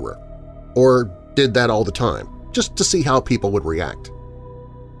murderer, or did that all the time, just to see how people would react.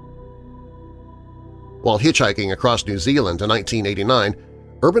 While hitchhiking across New Zealand in 1989,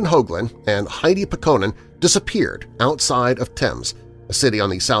 Urban Hoagland and Heidi Pekonen disappeared outside of Thames, a city on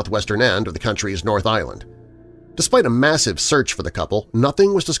the southwestern end of the country's North Island. Despite a massive search for the couple,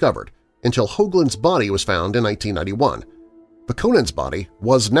 nothing was discovered until Hoagland's body was found in 1991. Pekonen's body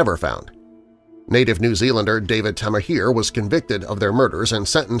was never found. Native New Zealander David Tamahir was convicted of their murders and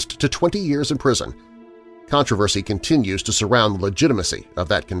sentenced to 20 years in prison. Controversy continues to surround the legitimacy of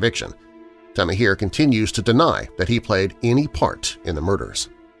that conviction. Tamahir continues to deny that he played any part in the murders.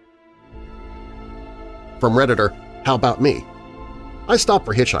 From Redditor, How About Me? I stopped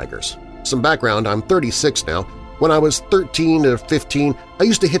for hitchhikers. Some background, I'm 36 now. When I was 13 to 15, I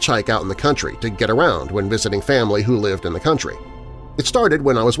used to hitchhike out in the country to get around when visiting family who lived in the country. It started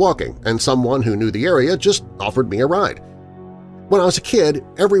when I was walking, and someone who knew the area just offered me a ride. When I was a kid,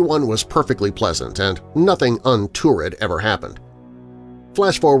 everyone was perfectly pleasant and nothing untoward ever happened.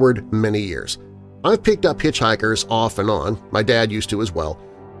 Flash forward many years. I've picked up hitchhikers off and on, my dad used to as well.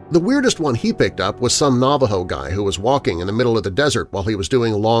 The weirdest one he picked up was some Navajo guy who was walking in the middle of the desert while he was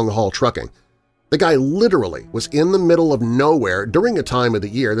doing long-haul trucking. The guy literally was in the middle of nowhere during a time of the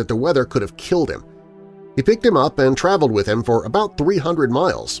year that the weather could have killed him. He picked him up and traveled with him for about 300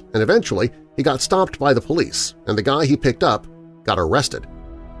 miles, and eventually he got stopped by the police, and the guy he picked up got arrested.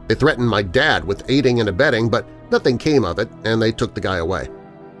 They threatened my dad with aiding and abetting, but nothing came of it, and they took the guy away.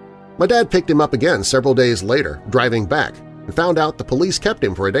 My dad picked him up again several days later, driving back, and found out the police kept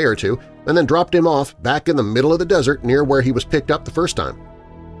him for a day or two and then dropped him off back in the middle of the desert near where he was picked up the first time.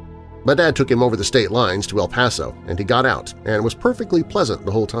 My dad took him over the state lines to El Paso, and he got out and was perfectly pleasant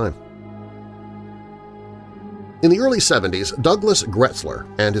the whole time. In the early 70s, Douglas Gretzler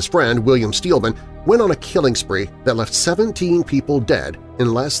and his friend William Steelman went on a killing spree that left 17 people dead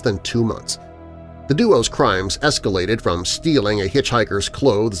in less than 2 months. The duo's crimes escalated from stealing a hitchhiker's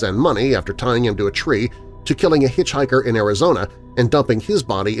clothes and money after tying him to a tree to killing a hitchhiker in Arizona and dumping his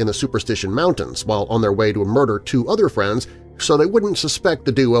body in the Superstition Mountains while on their way to murder 2 other friends so they wouldn't suspect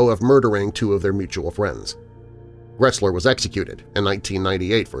the duo of murdering 2 of their mutual friends. Gretzler was executed in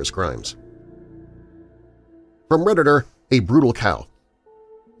 1998 for his crimes. From Redditor, A Brutal Cow.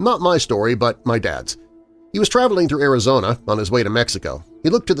 Not my story, but my dad's. He was traveling through Arizona on his way to Mexico. He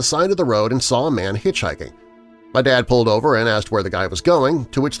looked to the side of the road and saw a man hitchhiking. My dad pulled over and asked where the guy was going,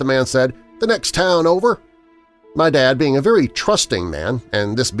 to which the man said, "The next town over." My dad, being a very trusting man,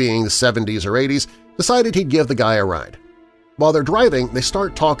 and this being the 70s or 80s, decided he'd give the guy a ride. While they're driving, they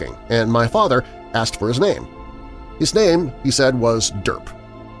start talking, and my father asked for his name. His name, he said, was Derp.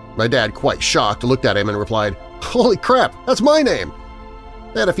 My dad, quite shocked, looked at him and replied, "Holy crap, that's my name!"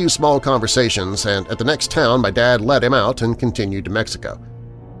 They had a few small conversations, and at the next town my dad let him out and continued to Mexico.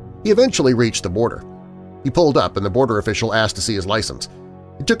 He eventually reached the border. He pulled up and the border official asked to see his license.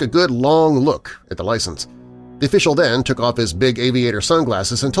 He took a good long look at the license. The official then took off his big aviator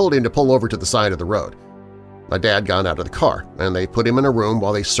sunglasses and told him to pull over to the side of the road. My dad got out of the car, and they put him in a room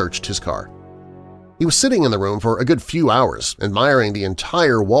while they searched his car. He was sitting in the room for a good few hours, admiring the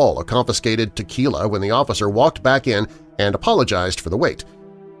entire wall of confiscated tequila when the officer walked back in and apologized for the wait.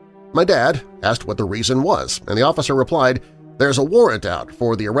 My dad asked what the reason was, and the officer replied, "There's a warrant out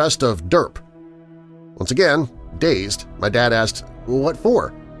for the arrest of Derp." Once again, dazed, my dad asked, "What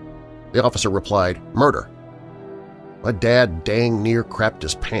for?" The officer replied, "Murder." My dad dang near crapped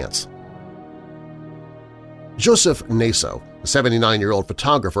his pants. Joseph Naso, a 79-year-old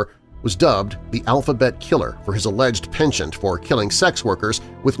photographer, was dubbed the Alphabet Killer for his alleged penchant for killing sex workers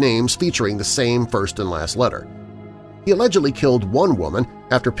with names featuring the same first and last letter. He allegedly killed one woman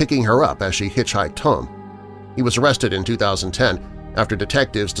after picking her up as she hitchhiked home. He was arrested in 2010 after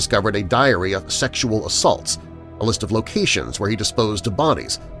detectives discovered a diary of sexual assaults, a list of locations where he disposed of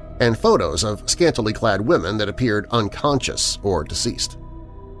bodies, and photos of scantily clad women that appeared unconscious or deceased.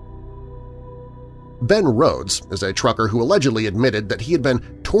 Ben Rhodes is a trucker who allegedly admitted that he had been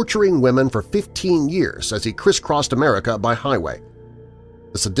torturing women for 15 years as he crisscrossed America by highway.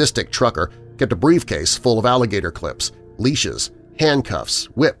 The sadistic trucker kept a briefcase full of alligator clips, leashes, handcuffs,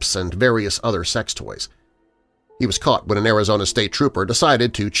 whips, and various other sex toys. He was caught when an Arizona state trooper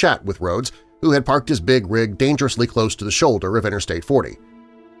decided to chat with Rhodes, who had parked his big rig dangerously close to the shoulder of Interstate 40.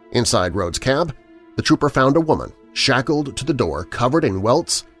 Inside Rhodes' cab, the trooper found a woman shackled to the door, covered in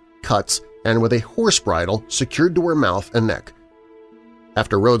welts, cuts, and with a horse bridle secured to her mouth and neck.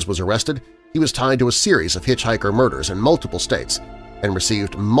 After Rhodes was arrested, he was tied to a series of hitchhiker murders in multiple states and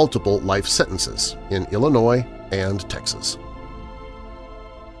received multiple life sentences in Illinois and Texas.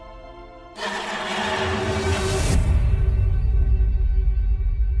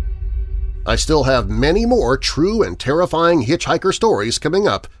 I still have many more true and terrifying hitchhiker stories coming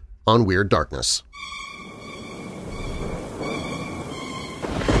up on Weird Darkness.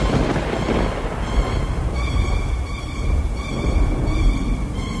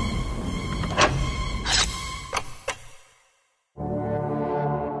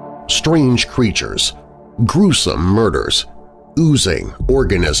 Strange creatures, gruesome murders, oozing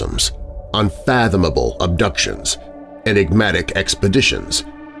organisms, unfathomable abductions, enigmatic expeditions,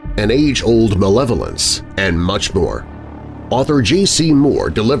 an age-old malevolence, and much more. Author J.C.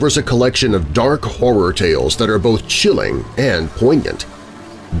 Moore delivers a collection of dark horror tales that are both chilling and poignant.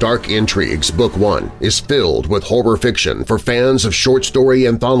 Dark Intrigues Book 1 is filled with horror fiction for fans of short story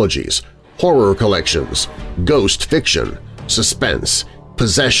anthologies, horror collections, ghost fiction, suspense,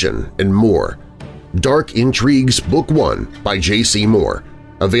 possession, and more. Dark Intrigues Book 1 by J.C. Moore,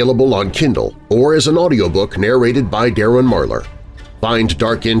 available on Kindle or as an audiobook narrated by Darren Marlar. Find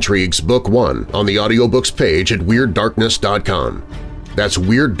Dark Intrigues Book 1 on the audiobooks page at WeirdDarkness.com. That's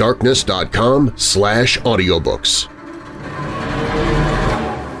WeirdDarkness.com/audiobooks.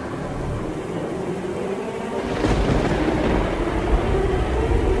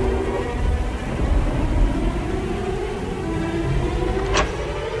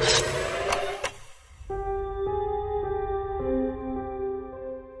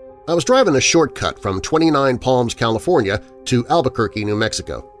 I was driving a shortcut from 29 Palms, California to Albuquerque, New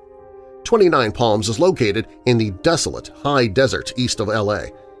Mexico. 29 Palms is located in the desolate high desert east of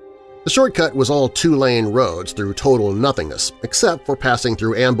L.A. The shortcut was all two-lane roads through total nothingness, except for passing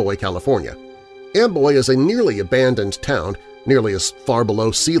through Amboy, California. Amboy is a nearly abandoned town, nearly as far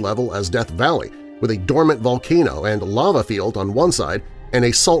below sea level as Death Valley, with a dormant volcano and lava field on one side and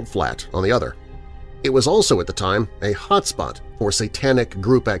a salt flat on the other. It was also at the time a hotspot for satanic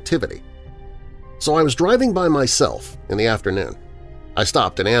group activity. So I was driving by myself in the afternoon. I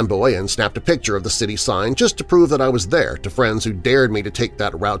stopped in Amboy and snapped a picture of the city sign just to prove that I was there to friends who dared me to take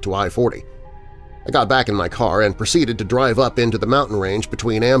that route to I-40. I got back in my car and proceeded to drive up into the mountain range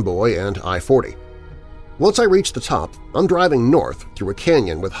between Amboy and I-40. Once I reached the top, I'm driving north through a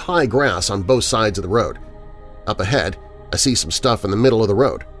canyon with high grass on both sides of the road. Up ahead, I see some stuff in the middle of the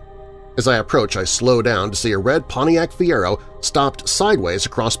road. As I approach, I slow down to see a red Pontiac Fiero stopped sideways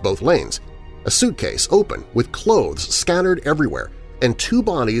across both lanes, a suitcase open with clothes scattered everywhere, and two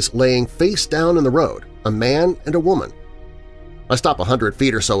bodies laying face down in the road, a man and a woman. I stop 100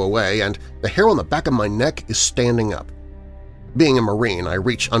 feet or so away, and the hair on the back of my neck is standing up. Being a Marine, I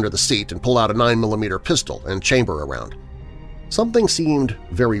reach under the seat and pull out a 9mm pistol and chamber around. Something seemed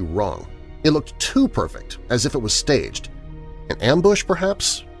very wrong. It looked too perfect, as if it was staged. An ambush,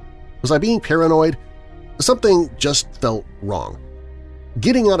 perhaps? Was I being paranoid? Something just felt wrong.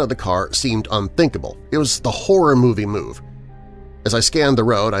 Getting out of the car seemed unthinkable. It was the horror movie move. As I scanned the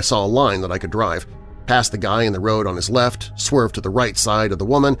road, I saw a line that I could drive, past the guy in the road on his left, swerve to the right side of the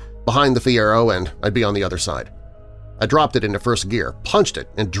woman, behind the Fiero, and I'd be on the other side. I dropped it into first gear, punched it,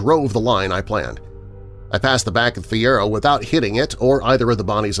 and drove the line I planned. I passed the back of the Fiero without hitting it or either of the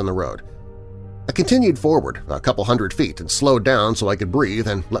bodies on the road. I continued forward a couple 100 feet and slowed down so I could breathe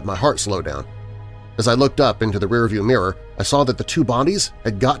and let my heart slow down. As I looked up into the rearview mirror, I saw that the two bodies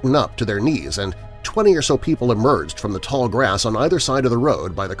had gotten up to their knees and 20 or so people emerged from the tall grass on either side of the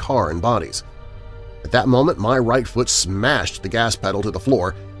road by the car and bodies. At that moment, my right foot smashed the gas pedal to the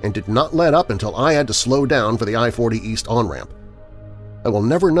floor and did not let up until I had to slow down for the I-40 East on-ramp. I will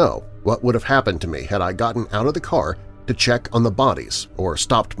never know what would have happened to me had I gotten out of the car to check on the bodies or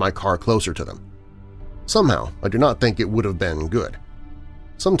stopped my car closer to them. Somehow, I do not think it would have been good.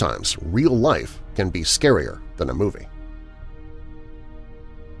 Sometimes real life can be scarier than a movie.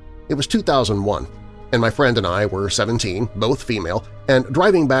 It was 2001, and my friend and I were 17, both female, and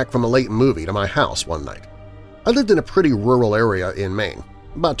driving back from a late movie to my house one night. I lived in a pretty rural area in Maine,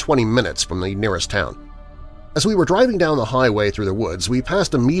 about 20 minutes from the nearest town. As we were driving down the highway through the woods, we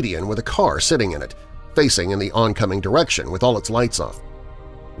passed a median with a car sitting in it, facing in the oncoming direction with all its lights off.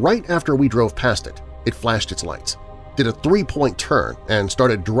 Right after we drove past it, it flashed its lights, did a 3-point turn, and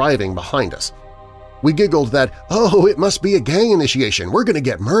started driving behind us. We giggled that, "Oh, it must be a gang initiation, we're going to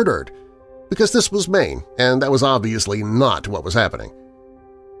get murdered," because this was Maine, and that was obviously not what was happening.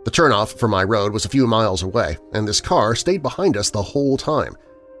 The turnoff for my road was a few miles away, and this car stayed behind us the whole time.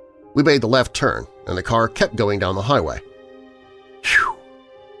 We made the left turn, and the car kept going down the highway. Phew!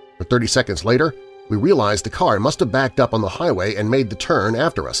 But 30 seconds later, we realized the car must have backed up on the highway and made the turn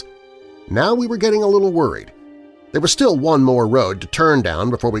after us. Now we were getting a little worried. There was still one more road to turn down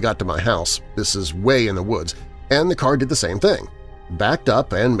before we got to my house. This is way in the woods, and the car did the same thing, backed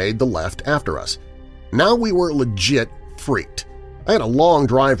up and made the left after us. Now we were legit freaked. I had a long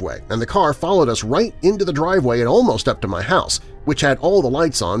driveway, and the car followed us right into the driveway and almost up to my house, which had all the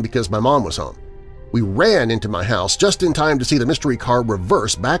lights on because my mom was home. We ran into my house just in time to see the mystery car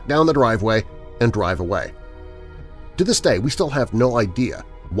reverse back down the driveway and drive away. To this day, we still have no idea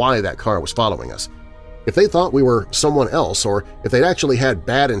why that car was following us. If they thought we were someone else or if they'd actually had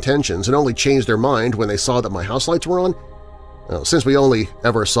bad intentions and only changed their mind when they saw that my house lights were on. Well, since we only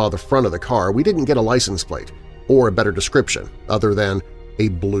ever saw the front of the car, we didn't get a license plate or a better description other than a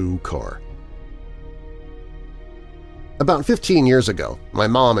blue car. About 15 years ago, my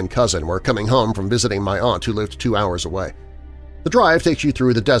mom and cousin were coming home from visiting my aunt who lived 2 hours away. The drive takes you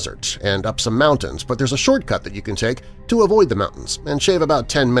through the desert and up some mountains, but there's a shortcut that you can take to avoid the mountains and shave about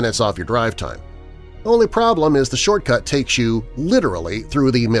 10 minutes off your drive time. The only problem is the shortcut takes you literally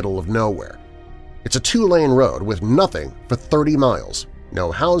through the middle of nowhere. It's a 2-lane road with nothing for 30 miles.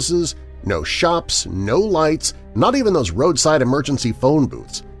 No houses, no shops, no lights, not even those roadside emergency phone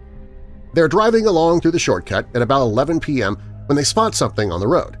booths. They're driving along through the shortcut at about 11 p.m. when they spot something on the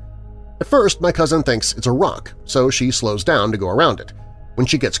road. At first, my cousin thinks it's a rock, so she slows down to go around it. When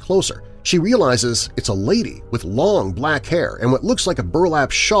she gets closer, she realizes it's a lady with long black hair and what looks like a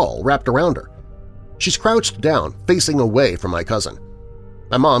burlap shawl wrapped around her. She's crouched down, facing away from my cousin.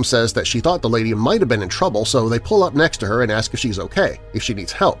 My mom says that she thought the lady might have been in trouble, so they pull up next to her and ask if she's okay, if she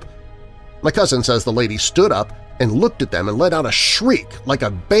needs help. My cousin says the lady stood up and looked at them and let out a shriek like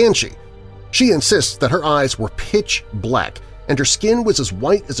a banshee. She insists that her eyes were pitch black and her skin was as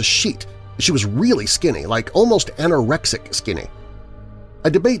white as a sheet. She was really skinny, like almost anorexic skinny. I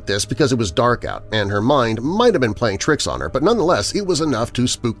debate this because it was dark out and her mind might have been playing tricks on her, but nonetheless it was enough to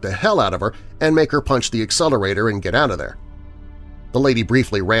spook the hell out of her and make her punch the accelerator and get out of there. The lady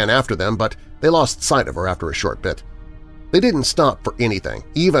briefly ran after them, but they lost sight of her after a short bit. They didn't stop for anything,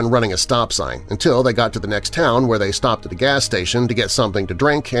 even running a stop sign, until they got to the next town where they stopped at a gas station to get something to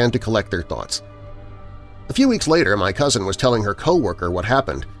drink and to collect their thoughts. A few weeks later, my cousin was telling her coworker what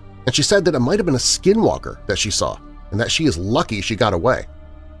happened, and she said that it might have been a skinwalker that she saw and that she is lucky she got away.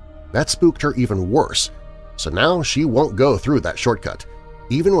 That spooked her even worse, so now she won't go through that shortcut.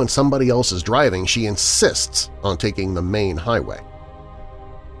 Even when somebody else is driving, she insists on taking the main highway.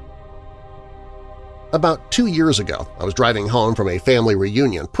 About 2 years ago, I was driving home from a family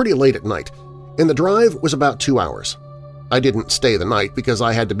reunion pretty late at night, and the drive was about 2 hours. I didn't stay the night because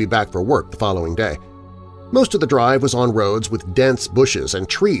I had to be back for work the following day. Most of the drive was on roads with dense bushes and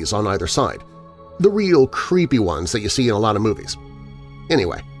trees on either side, the real creepy ones that you see in a lot of movies.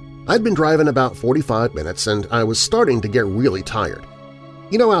 Anyway, I'd been driving about 45 minutes and I was starting to get really tired.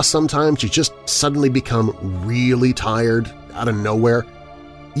 You know how sometimes you just suddenly become really tired out of nowhere?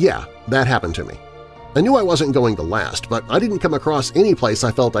 Yeah, that happened to me. I knew I wasn't going to last, but I didn't come across any place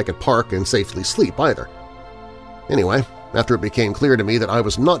I felt I could park and safely sleep either. Anyway, after it became clear to me that I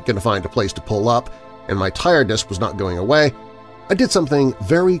was not going to find a place to pull up and my tiredness was not going away, I did something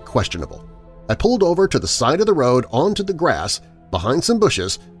very questionable. I pulled over to the side of the road onto the grass behind some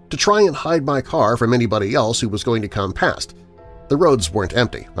bushes to try and hide my car from anybody else who was going to come past. The roads weren't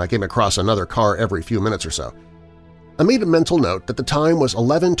empty. I came across another car every few minutes or so. I made a mental note that the time was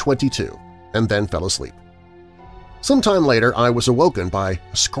 11:22 and then fell asleep. Sometime later, I was awoken by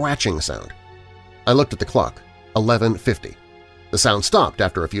a scratching sound. I looked at the clock, 11:50. The sound stopped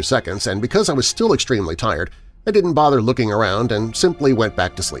after a few seconds, and because I was still extremely tired, I didn't bother looking around and simply went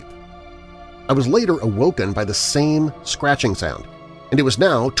back to sleep. I was later awoken by the same scratching sound, and it was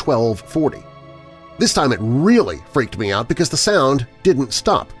now 12:40. This time it really freaked me out because the sound didn't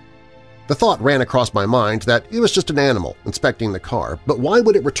stop. The thought ran across my mind that it was just an animal inspecting the car, but why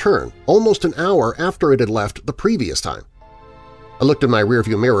would it return almost an hour after it had left the previous time? I looked in my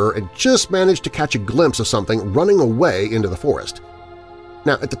rearview mirror and just managed to catch a glimpse of something running away into the forest.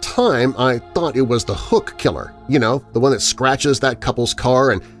 Now, at the time, I thought it was the hook killer, you know, the one that scratches that couple's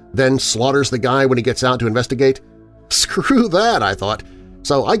car and then slaughters the guy when he gets out to investigate. Screw that, I thought,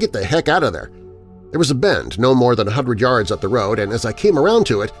 so I get the heck out of there. There was a bend no more than 100 yards up the road, and as I came around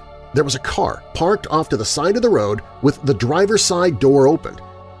to it, there was a car parked off to the side of the road with the driver's side door opened.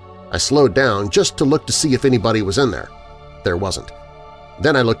 I slowed down just to look to see if anybody was in there. There wasn't.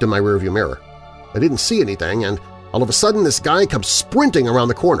 Then I looked in my rearview mirror. I didn't see anything, and all of a sudden this guy comes sprinting around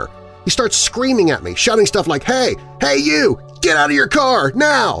the corner. He starts screaming at me, shouting stuff like, "Hey! Hey you! Get out of your car!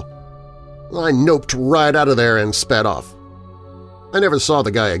 Now!" I noped right out of there and sped off. I never saw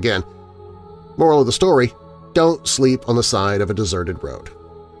the guy again. Moral of the story, don't sleep on the side of a deserted road.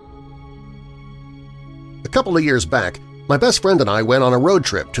 A couple of years back, my best friend and I went on a road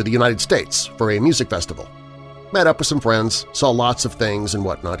trip to the United States for a music festival. Met up with some friends, saw lots of things and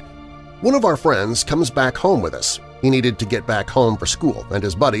whatnot. One of our friends comes back home with us. He needed to get back home for school, and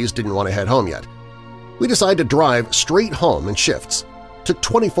his buddies didn't want to head home yet. We decided to drive straight home in shifts. Took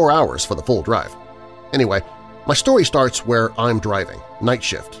 24 hours for the full drive. Anyway, my story starts where I'm driving, night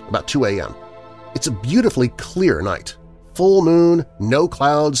shift, about 2 a.m. It's a beautifully clear night. Full moon, no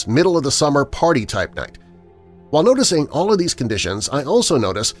clouds, middle of the summer party-type night. While noticing all of these conditions, I also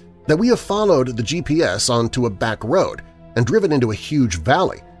notice that we have followed the GPS onto a back road and driven into a huge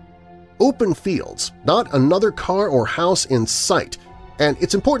valley. Open fields, not another car or house in sight, and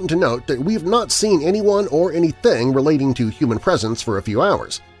it's important to note that we've not seen anyone or anything relating to human presence for a few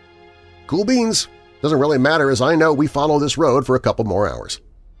hours. Cool beans. Doesn't really matter as I know we follow this road for a couple more hours.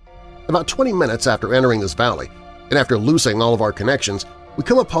 About 20 minutes after entering this valley, and after losing all of our connections, we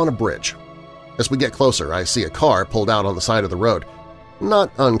come upon a bridge. As we get closer, I see a car pulled out on the side of the road.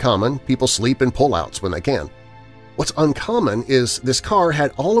 Not uncommon, people sleep in pullouts when they can. What's uncommon is this car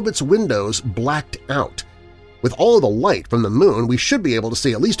had all of its windows blacked out. With all of the light from the moon, we should be able to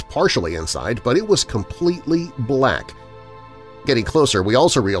see at least partially inside, but it was completely black. Getting closer, we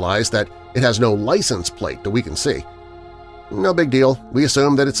also realize that it has no license plate that we can see. No big deal, we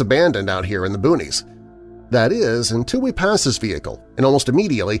assume that it's abandoned out here in the boonies. That is, until we pass this vehicle, and almost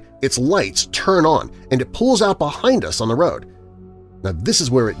immediately its lights turn on and it pulls out behind us on the road. Now this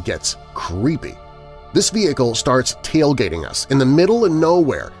is where it gets creepy. This vehicle starts tailgating us in the middle of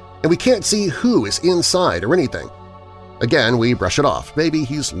nowhere, and we can't see who is inside or anything. Again, we brush it off. Maybe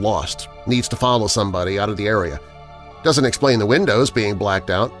he's lost, needs to follow somebody out of the area. Doesn't explain the windows being blacked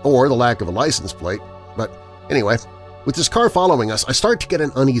out or the lack of a license plate. But anyway, with this car following us, I start to get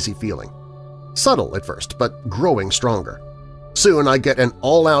an uneasy feeling. Subtle at first, but growing stronger. Soon I get an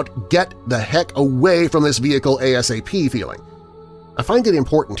all-out get the heck away from this vehicle ASAP feeling. I find it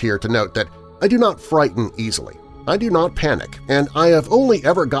important here to note that I do not frighten easily. I do not panic, and I have only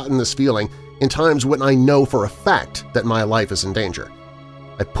ever gotten this feeling in times when I know for a fact that my life is in danger.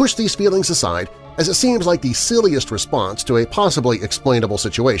 I push these feelings aside as it seems like the silliest response to a possibly explainable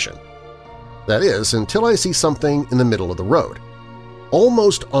situation. That is, until I see something in the middle of the road.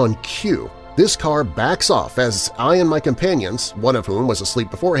 Almost on cue, this car backs off as I and my companions, one of whom was asleep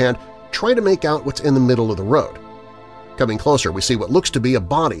beforehand, try to make out what's in the middle of the road. Coming closer, we see what looks to be a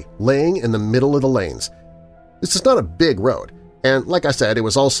body laying in the middle of the lanes. This is not a big road, and like I said, it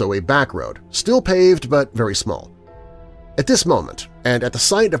was also a back road, still paved but very small. At this moment, and at the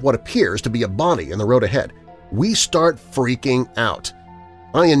sight of what appears to be a body in the road ahead, we start freaking out.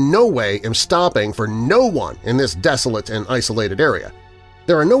 I in no way am stopping for no one in this desolate and isolated area.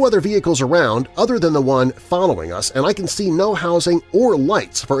 There are no other vehicles around other than the one following us, and I can see no housing or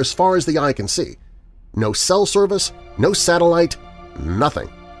lights for as far as the eye can see. No cell service, no satellite, nothing.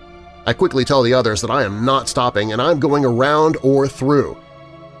 I quickly tell the others that I am not stopping and I'm going around or through.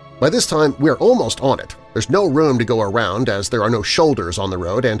 By this time, we are almost on it. There's no room to go around as there are no shoulders on the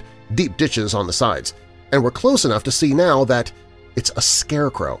road and deep ditches on the sides, and we're close enough to see now that it's a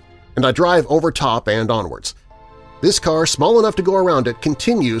scarecrow, and I drive over top and onwards. This car, small enough to go around it,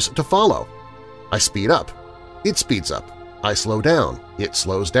 continues to follow. I speed up. It speeds up. I slow down. It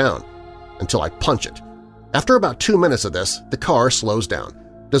slows down. Until I punch it. After about 2 minutes of this, the car slows down,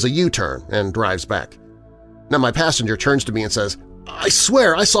 does a U-turn, and drives back. Now my passenger turns to me and says, "I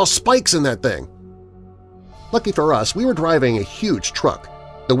swear I saw spikes in that thing!" Lucky for us, we were driving a huge truck.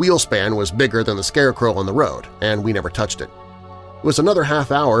 The wheel span was bigger than the scarecrow on the road, and we never touched it. It was another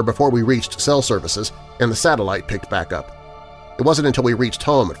half hour before we reached cell services and the satellite picked back up. It wasn't until we reached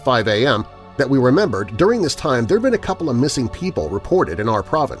home at 5 a.m. that we remembered during this time there had been a couple of missing people reported in our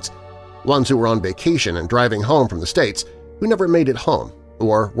province, ones who were on vacation and driving home from the States who never made it home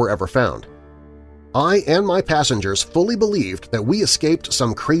or were ever found. I and my passengers fully believed that we escaped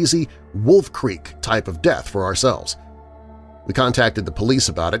some crazy Wolf Creek type of death for ourselves. We contacted the police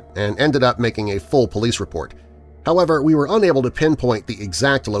about it and ended up making a full police report. However, we were unable to pinpoint the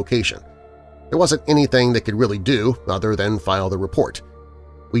exact location. There wasn't anything they could really do other than file the report.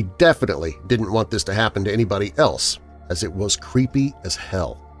 We definitely didn't want this to happen to anybody else, as it was creepy as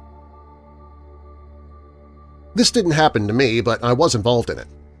hell. This didn't happen to me, but I was involved in it.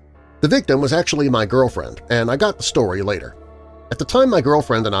 The victim was actually my girlfriend, and I got the story later. At the time my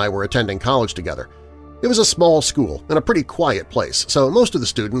girlfriend and I were attending college together. It was a small school and a pretty quiet place, so most of the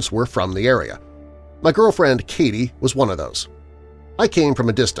students were from the area. My girlfriend, Katie, was one of those. I came from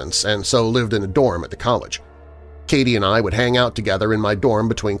a distance and so lived in a dorm at the college. Katie and I would hang out together in my dorm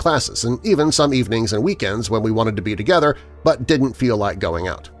between classes and even some evenings and weekends when we wanted to be together but didn't feel like going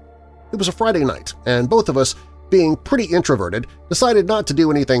out. It was a Friday night, and both of us, being pretty introverted, decided not to do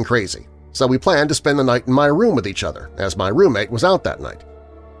anything crazy, so we planned to spend the night in my room with each other, as my roommate was out that night.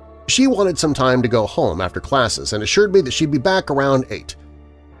 She wanted some time to go home after classes and assured me that she'd be back around 8.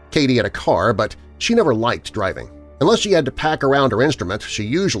 Katie had a car, but she never liked driving. Unless she had to pack around her instrument, she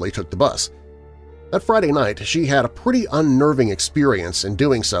usually took the bus. That Friday night, she had a pretty unnerving experience in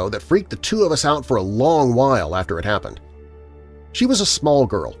doing so that freaked the two of us out for a long while after it happened. She was a small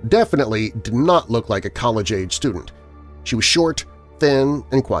girl, definitely did not look like a college-age student. She was short, thin,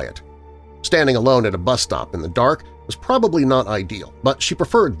 and quiet. Standing alone at a bus stop in the dark was probably not ideal, but she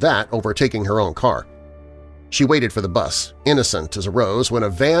preferred that over taking her own car. She waited for the bus, innocent as a rose, when a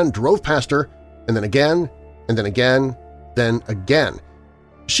van drove past her, and then again, and then again, then again.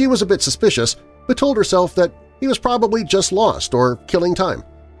 She was a bit suspicious, but told herself that he was probably just lost or killing time.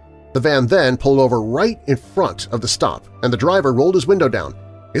 The van then pulled over right in front of the stop, and the driver rolled his window down.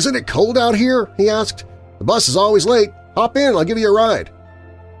 "Isn't it cold out here?" he asked. "The bus is always late. Hop in, I'll give you a ride."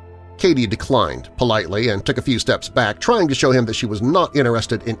 Katie declined politely and took a few steps back, trying to show him that she was not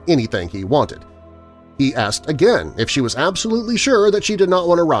interested in anything he wanted. He asked again if she was absolutely sure that she did not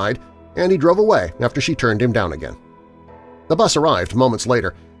want to ride, and he drove away after she turned him down again. The bus arrived moments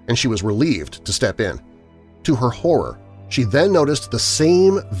later, and she was relieved to step in. To her horror, she then noticed the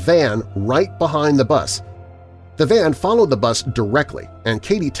same van right behind the bus. The van followed the bus directly, and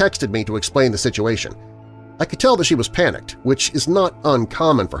Katie texted me to explain the situation. I could tell that she was panicked, which is not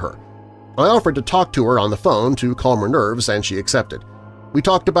uncommon for her. I offered to talk to her on the phone to calm her nerves, and she accepted. We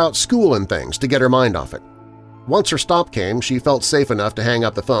talked about school and things to get her mind off it. Once her stop came, she felt safe enough to hang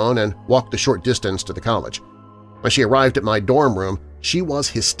up the phone and walk the short distance to the college. When she arrived at my dorm room, she was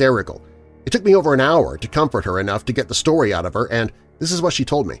hysterical. It took me over an hour to comfort her enough to get the story out of her, and this is what she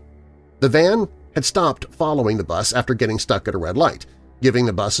told me. The van had stopped following the bus after getting stuck at a red light, giving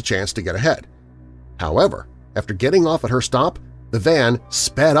the bus a chance to get ahead. However, after getting off at her stop, the van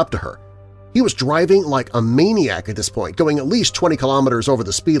sped up to her. He was driving like a maniac at this point, going at least 20 kilometers over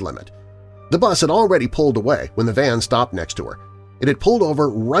the speed limit. The bus had already pulled away when the van stopped next to her. It had pulled over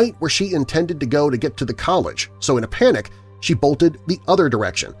right where she intended to go to get to the college, so in a panic, she bolted the other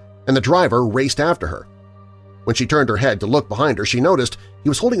direction, and the driver raced after her. When she turned her head to look behind her, she noticed he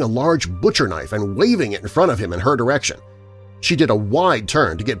was holding a large butcher knife and waving it in front of him in her direction. She did a wide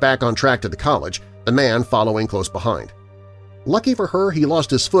turn to get back on track to the college, the man following close behind. Lucky for her, he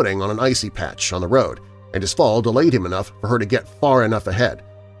lost his footing on an icy patch on the road, and his fall delayed him enough for her to get far enough ahead.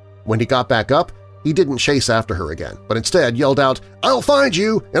 When he got back up, he didn't chase after her again, but instead yelled out, "I'll find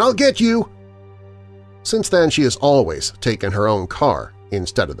you and I'll get you!" Since then, she has always taken her own car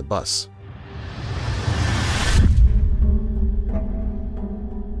instead of the bus.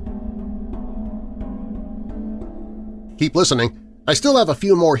 Keep listening. I still have a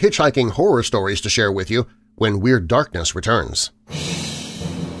few more hitchhiking horror stories to share with you when Weird Darkness returns.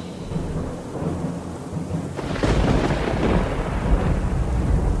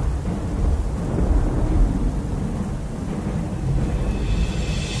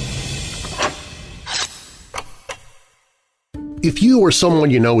 If you or someone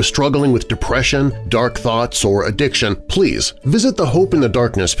you know is struggling with depression, dark thoughts, or addiction, please visit the Hope in the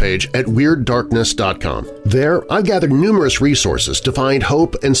Darkness page at WeirdDarkness.com. There, I've gathered numerous resources to find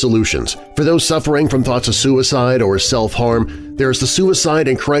hope and solutions. For those suffering from thoughts of suicide or self-harm, there's the Suicide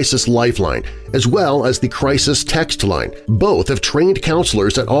and Crisis Lifeline, as well as the Crisis Text Line. Both have trained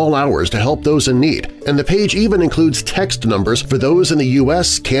counselors at all hours to help those in need, and the page even includes text numbers for those in the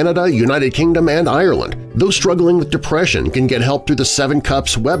U.S., Canada, United Kingdom, and Ireland. Those struggling with depression can get help through the 7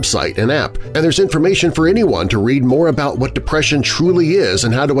 Cups website and app, and there's information for anyone to read more about what depression truly is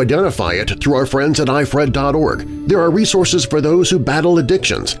and how to identify it through our friends at ifred.org. There are resources for those who battle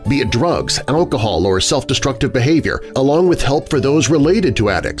addictions, be it drugs, alcohol, or self-destructive behavior, along with help for those related to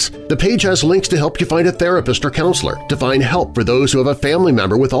addicts. The page has links to help you find a therapist or counselor, to find help for those who have a family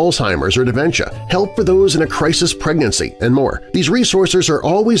member with Alzheimer's or dementia, help for those in a crisis pregnancy, and more. These resources are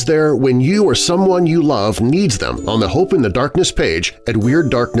always there when you or someone you love needs them on the Hope in the Darkness page at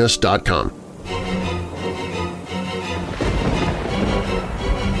WeirdDarkness.com.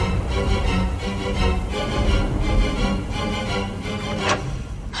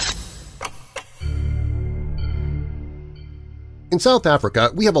 In South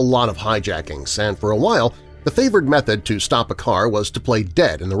Africa, we have a lot of hijackings, and for a while, the favored method to stop a car was to play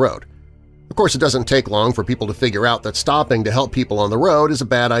dead in the road. Of course, it doesn't take long for people to figure out that stopping to help people on the road is a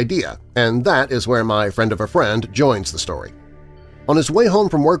bad idea, and that is where my friend of a friend joins the story. On his way home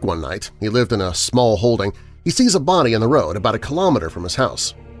from work one night, he lived in a small holding, he sees a body in the road about a kilometer from his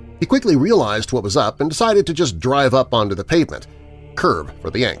house. He quickly realized what was up and decided to just drive up onto the pavement – curb for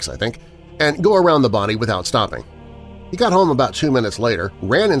the Yanks, I think – and go around the body without stopping. He got home about 2 minutes later,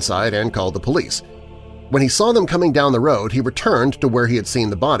 ran inside, and called the police. When he saw them coming down the road, he returned to where he had seen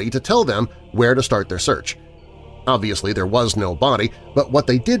the body to tell them where to start their search. Obviously, there was no body, but what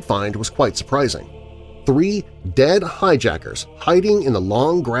they did find was quite surprising. 3 dead hijackers hiding in the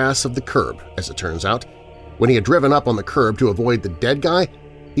long grass of the curb, as it turns out. When he had driven up on the curb to avoid the dead guy,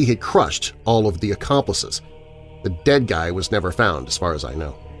 he had crushed all of the accomplices. The dead guy was never found, as far as I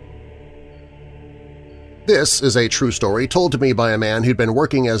know. This is a true story told to me by a man who'd been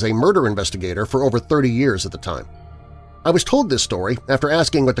working as a murder investigator for over 30 years at the time. I was told this story after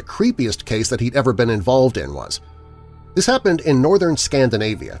asking what the creepiest case that he'd ever been involved in was. This happened in northern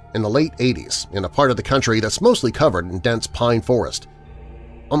Scandinavia in the late 80s in a part of the country that's mostly covered in dense pine forest.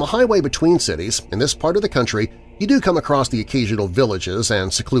 On the highway between cities in this part of the country, you do come across the occasional villages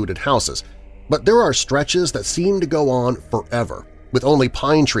and secluded houses, but there are stretches that seem to go on forever, with only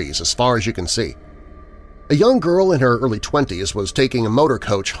pine trees as far as you can see. A young girl in her early 20s was taking a motor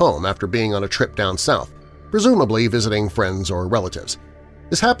coach home after being on a trip down south, presumably visiting friends or relatives.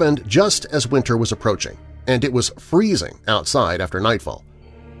 This happened just as winter was approaching, and it was freezing outside after nightfall.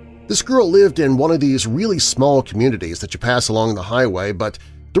 This girl lived in one of these really small communities that you pass along the highway, but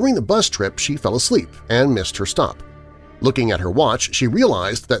during the bus trip she fell asleep and missed her stop. Looking at her watch, she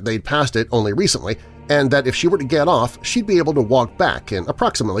realized that they'd passed it only recently and that if she were to get off, she'd be able to walk back in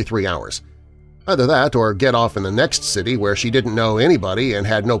approximately 3 hours. Either that or get off in the next city where she didn't know anybody and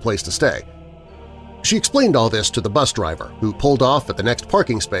had no place to stay. She explained all this to the bus driver, who pulled off at the next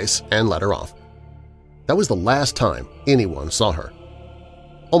parking space and let her off. That was the last time anyone saw her.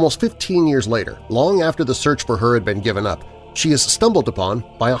 Almost 15 years later, long after the search for her had been given up, she is stumbled upon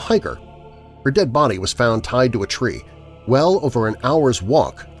by a hiker. Her dead body was found tied to a tree, well over an hour's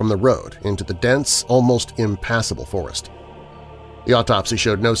walk from the road into the dense, almost impassable forest. The autopsy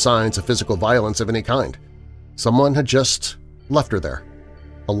showed no signs of physical violence of any kind. Someone had just left her there,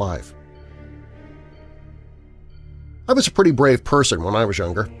 alive. I was a pretty brave person when I was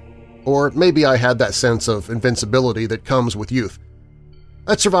younger. Or maybe I had that sense of invincibility that comes with youth.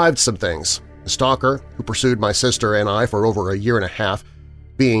 I'd survived some things: a stalker who pursued my sister and I for over a year and a half,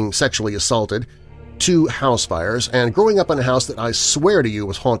 being sexually assaulted, 2 house fires, and growing up in a house that I swear to you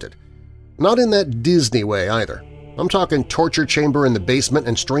was haunted. Not in that Disney way either. I'm talking torture chamber in the basement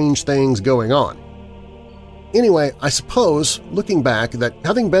and strange things going on. Anyway, I suppose, looking back, that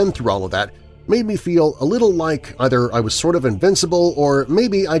having been through all of that made me feel a little like either I was sort of invincible or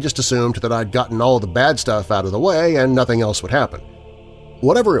maybe I just assumed that I'd gotten all the bad stuff out of the way and nothing else would happen.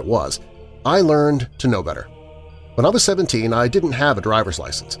 Whatever it was, I learned to know better. When I was 17, I didn't have a driver's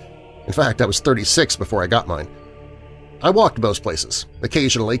license. In fact, I was 36 before I got mine. I walked most places,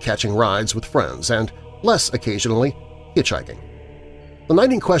 occasionally catching rides with friends and, less occasionally, hitchhiking. The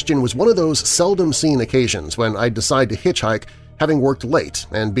night in question was one of those seldom-seen occasions when I'd decide to hitchhike having worked late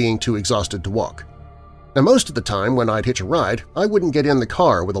and being too exhausted to walk. Now, most of the time when I'd hitch a ride, I wouldn't get in the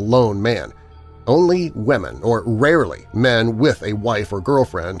car with a lone man. Only women, or rarely men with a wife or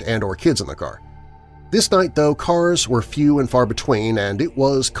girlfriend and or kids in the car. This night, though, cars were few and far between and it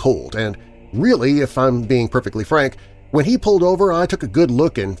was cold, and really, if I'm being perfectly frank, when he pulled over I took a good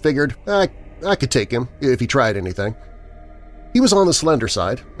look and figured I could take him if he tried anything. He was on the slender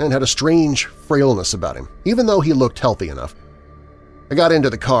side and had a strange frailness about him, even though he looked healthy enough. I got into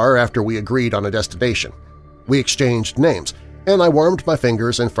the car after we agreed on a destination. We exchanged names, and I warmed my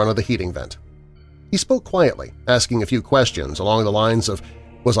fingers in front of the heating vent. He spoke quietly, asking a few questions along the lines of,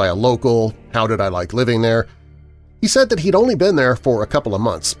 was I a local? How did I like living there? He said that he'd only been there for a couple of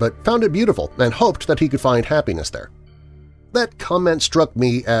months, but found it beautiful and hoped that he could find happiness there. That comment struck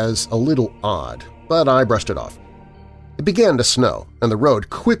me as a little odd, but I brushed it off. It began to snow, and the road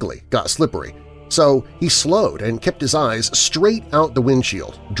quickly got slippery, so he slowed and kept his eyes straight out the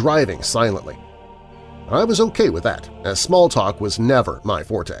windshield, driving silently. I was okay with that, as small talk was never my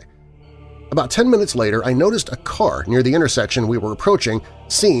forte. About 10 minutes later, I noticed a car near the intersection we were approaching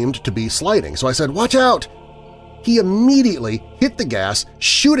seemed to be sliding, so I said, "Watch out!" He immediately hit the gas,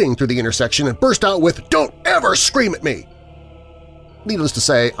 shooting through the intersection, and burst out with, "Don't ever scream at me!" Needless to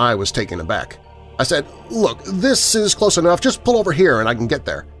say, I was taken aback. I said, "Look, this is close enough, just pull over here and I can get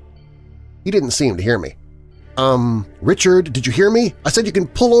there." He didn't seem to hear me. Richard, did you hear me? I said you can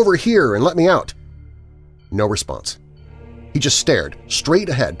pull over here and let me out." No response. He just stared straight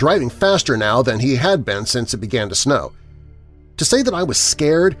ahead, driving faster now than he had been since it began to snow. To say that I was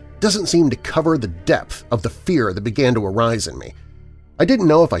scared doesn't seem to cover the depth of the fear that began to arise in me. I didn't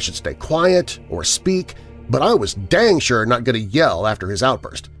know if I should stay quiet or speak, but I was dang sure not going to yell after his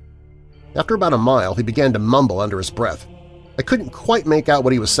outburst. After about a mile, he began to mumble under his breath. I couldn't quite make out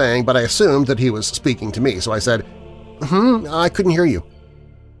what he was saying, but I assumed that he was speaking to me, so I said, I couldn't hear you."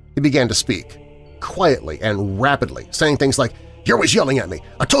 He began to speak, quietly and rapidly, saying things like, "You're always yelling at me.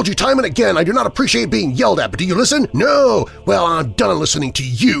 I told you time and again I do not appreciate being yelled at, but do you listen? No! Well, I'm done listening to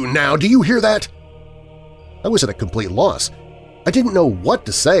you now. Do you hear that?" I was at a complete loss. I didn't know what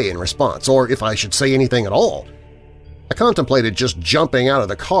to say in response, or if I should say anything at all. I contemplated just jumping out of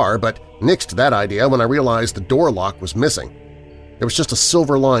the car, but nixed that idea when I realized the door lock was missing. There was just a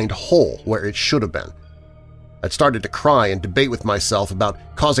silver-lined hole where it should have been. I'd started to cry and debate with myself about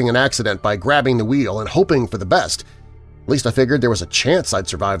causing an accident by grabbing the wheel and hoping for the best. At least I figured there was a chance I'd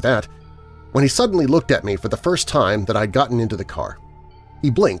survive that, when he suddenly looked at me for the first time that I'd gotten into the car.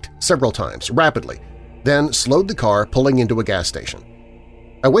 He blinked several times, rapidly, then slowed the car, pulling into a gas station.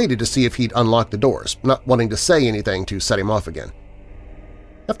 I waited to see if he'd unlock the doors, not wanting to say anything to set him off again.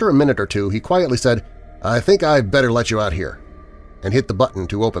 After a minute or two, he quietly said, "I think I'd better let you out here," and hit the button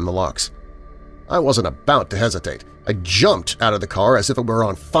to open the locks. I wasn't about to hesitate. I jumped out of the car as if it were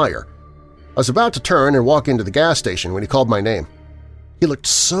on fire. I was about to turn and walk into the gas station when he called my name. He looked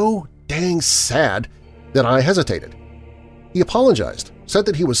so dang sad that I hesitated. He apologized, said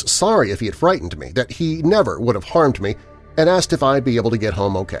that he was sorry if he had frightened me, that he never would have harmed me, and asked if I'd be able to get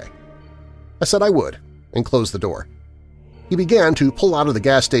home okay. I said I would, and closed the door. He began to pull out of the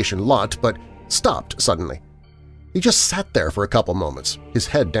gas station lot, but stopped suddenly. He just sat there for a couple moments, his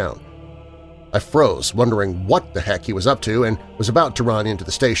head down. I froze, wondering what the heck he was up to, and was about to run into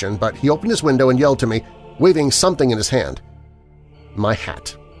the station, but he opened his window and yelled to me, waving something in his hand. My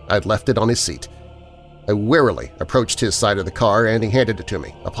hat. I'd left it on his seat. I warily approached his side of the car and he handed it to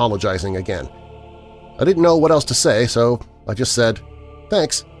me, apologizing again. I didn't know what else to say, so I just said,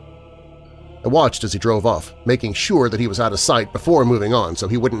 "Thanks." I watched as he drove off, making sure that he was out of sight before moving on so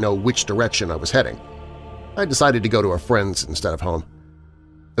he wouldn't know which direction I was heading. I decided to go to a friend's instead of home.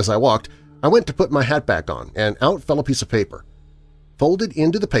 As I walked, I went to put my hat back on, and out fell a piece of paper. Folded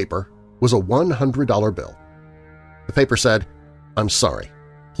into the paper was a $100 bill. The paper said, "I'm sorry.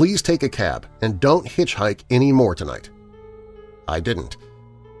 Please take a cab and don't hitchhike any more tonight." I didn't.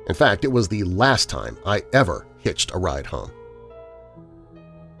 In fact, it was the last time I ever hitched a ride home.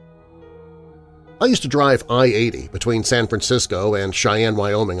 I used to drive I-80 between San Francisco and Cheyenne,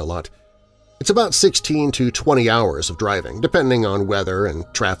 Wyoming a lot. It's about 16 to 20 hours of driving, depending on weather and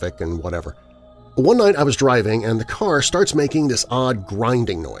traffic and whatever. One night I was driving and the car starts making this odd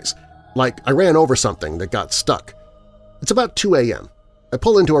grinding noise, like I ran over something that got stuck. It's about 2 a.m. I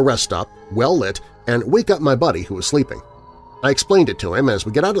pull into a rest stop, well lit, and wake up my buddy who was sleeping. I explained it to him. As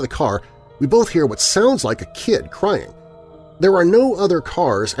we get out of the car, we both hear what sounds like a kid crying. There are no other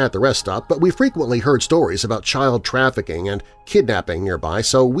cars at the rest stop, but we frequently heard stories about child trafficking and kidnapping nearby,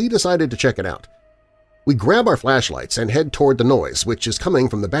 so we decided to check it out. We grab our flashlights and head toward the noise, which is coming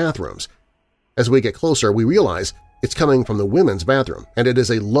from the bathrooms. As we get closer, we realize it's coming from the women's bathroom, and it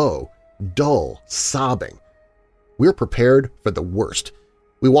is a low, dull sobbing. We're prepared for the worst.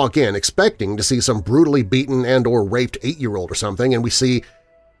 We walk in expecting to see some brutally beaten and/or raped 8-year-old or something, and we see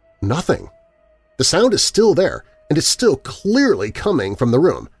nothing. The sound is still there, and it's still clearly coming from the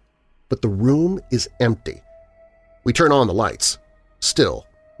room, but the room is empty. We turn on the lights. Still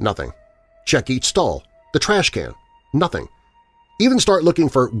nothing. Check each stall, the trash can, nothing. Even start looking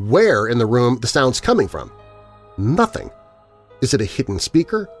for where in the room the sound's coming from. Nothing. Is it a hidden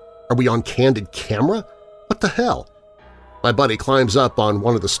speaker? Are we on candid camera? What the hell? My buddy climbs up on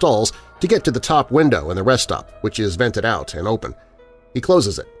one of the stalls to get to the top window in the rest stop, which is vented out and open. He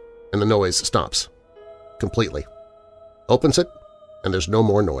closes it, and the noise stops. Completely. Opens it, and there's no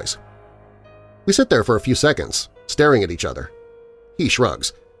more noise. We sit there for a few seconds, staring at each other. He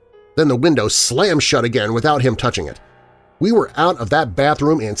shrugs. Then the window slams shut again without him touching it. We were out of that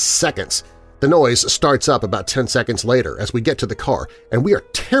bathroom in seconds. The noise starts up about 10 seconds later as we get to the car, and we are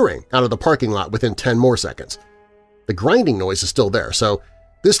tearing out of the parking lot within 10 more seconds. The grinding noise is still there, so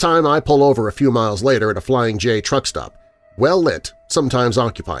this time I pull over a few miles later at a Flying J truck stop. Well lit, sometimes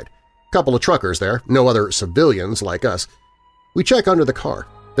occupied. Couple of truckers there, no other civilians like us. We check under the car.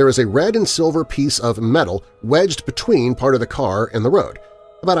 There is a red and silver piece of metal wedged between part of the car and the road,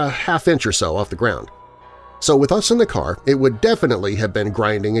 about a half-inch or so off the ground. So with us in the car, it would definitely have been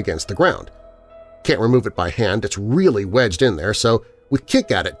grinding against the ground. Can't remove it by hand, it's really wedged in there, so we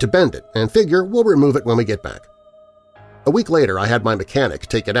kick at it to bend it and figure we'll remove it when we get back. A week later, I had my mechanic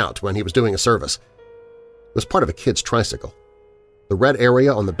take it out when he was doing a service. It was part of a kid's tricycle. The red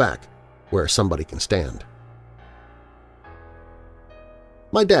area on the back where somebody can stand.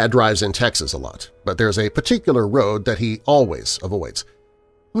 My dad drives in Texas a lot, but there's a particular road that he always avoids.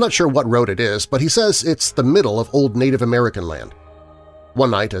 I'm not sure what road it is, but he says it's the middle of old Native American land.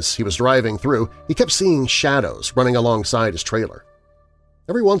 One night as he was driving through, he kept seeing shadows running alongside his trailer.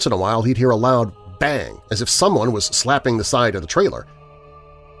 Every once in a while he'd hear a loud bang as if someone was slapping the side of the trailer.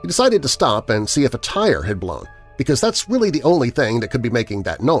 He decided to stop and see if a tire had blown, because that's really the only thing that could be making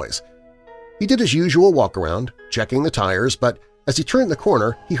that noise. He did his usual walk-around, checking the tires, but as he turned the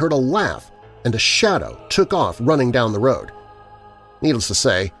corner, he heard a laugh and a shadow took off running down the road. Needless to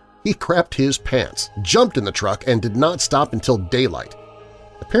say, he crapped his pants, jumped in the truck, and did not stop until daylight.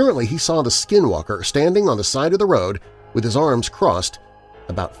 Apparently he saw the skinwalker standing on the side of the road with his arms crossed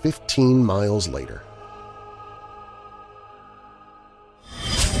about 15 miles later.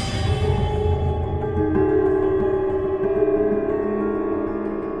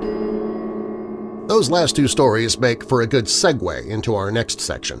 Those last two stories make for a good segue into our next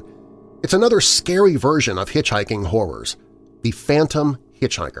section. It's another scary version of hitchhiking horrors, the Phantom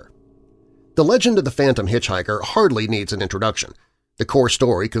Hitchhiker. The legend of the Phantom Hitchhiker hardly needs an introduction. The core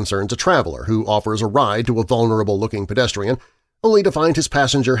story concerns a traveler who offers a ride to a vulnerable-looking pedestrian, only to find his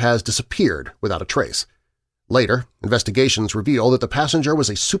passenger has disappeared without a trace. Later, investigations reveal that the passenger was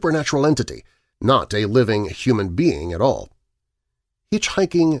a supernatural entity, not a living human being at all.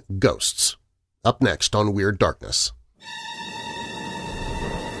 Hitchhiking ghosts. Up next on Weird Darkness.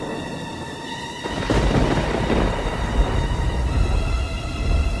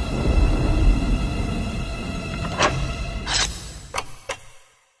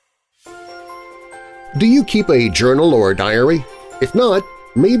 Do you keep a journal or a diary? If not,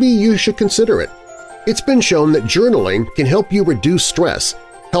 maybe you should consider it. It's been shown that journaling can help you reduce stress,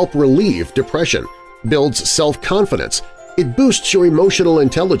 help relieve depression, builds self-confidence, it boosts your emotional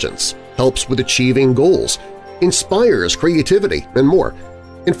intelligence, helps with achieving goals, inspires creativity, and more.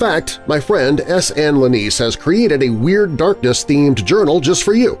 In fact, my friend S.N. Lanise has created a Weird Darkness-themed journal just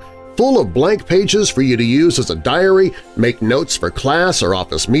for you, full of blank pages for you to use as a diary, make notes for class or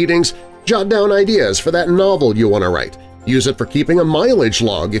office meetings, jot down ideas for that novel you want to write, use it for keeping a mileage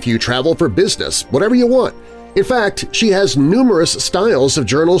log if you travel for business, whatever you want. In fact, she has numerous styles of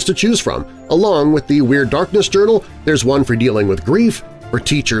journals to choose from. Along with the Weird Darkness journal, there's one for dealing with grief, for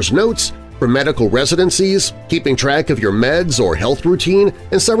teachers' notes, for medical residencies, keeping track of your meds or health routine,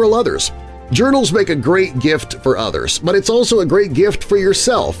 and several others. Journals make a great gift for others, but it's also a great gift for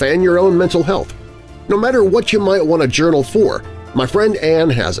yourself and your own mental health. No matter what you might want a journal for, my friend Anne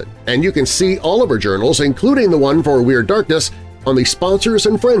has it, and you can see all of her journals, including the one for Weird Darkness, on the Sponsors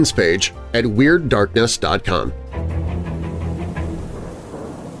and Friends page at WeirdDarkness.com.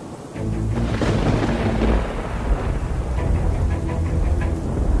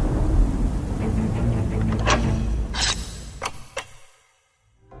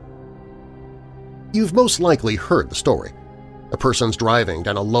 You've most likely heard the story. A person's driving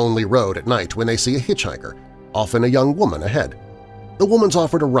down a lonely road at night when they see a hitchhiker, often a young woman ahead. The woman's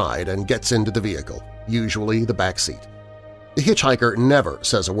offered a ride and gets into the vehicle, usually the back seat. The hitchhiker never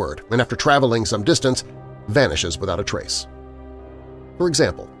says a word, and after traveling some distance, vanishes without a trace. For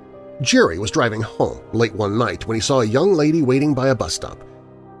example, Jerry was driving home late one night when he saw a young lady waiting by a bus stop.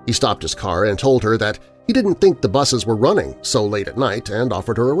 He stopped his car and told her that he didn't think the buses were running so late at night and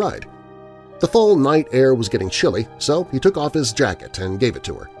offered her a ride. The fall night air was getting chilly, so he took off his jacket and gave it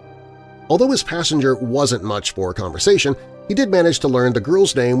to her. Although his passenger wasn't much for conversation, he did manage to learn the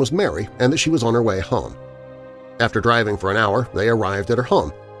girl's name was Mary and that she was on her way home. After driving for an hour, they arrived at her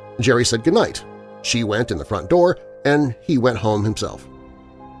home. Jerry said goodnight. She went in the front door, and he went home himself.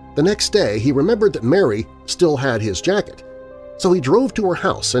 The next day, he remembered that Mary still had his jacket, so he drove to her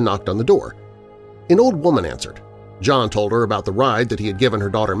house and knocked on the door. An old woman answered. John told her about the ride that he had given her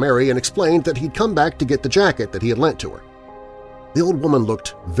daughter Mary and explained that he'd come back to get the jacket that he had lent to her. The old woman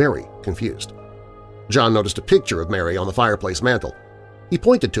looked very confused. John noticed a picture of Mary on the fireplace mantel. He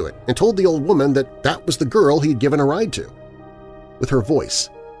pointed to it and told the old woman that that was the girl he had given a ride to. With her voice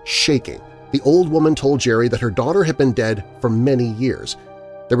shaking, the old woman told Jerry that her daughter had been dead for many years,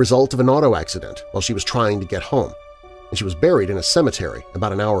 the result of an auto accident while she was trying to get home, and she was buried in a cemetery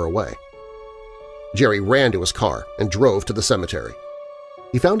about an hour away. Jerry ran to his car and drove to the cemetery.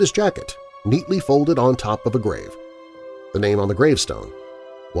 He found his jacket neatly folded on top of a grave. The name on the gravestone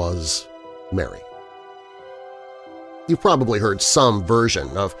was Mary. You've probably heard some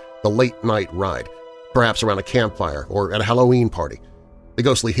version of the late-night ride, perhaps around a campfire or at a Halloween party. The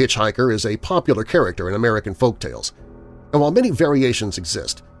ghostly hitchhiker is a popular character in American folktales. And while many variations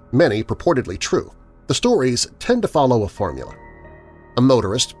exist, many purportedly true, the stories tend to follow a formula. A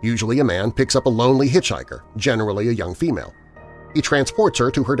motorist, usually a man, picks up a lonely hitchhiker, generally a young female. He transports her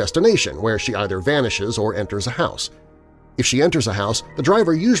to her destination, where she either vanishes or enters a house. If she enters a house, the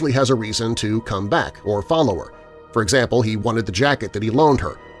driver usually has a reason to come back or follow her. For example, he wanted the jacket that he loaned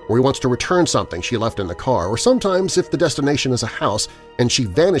her, or he wants to return something she left in the car, or sometimes if the destination is a house and she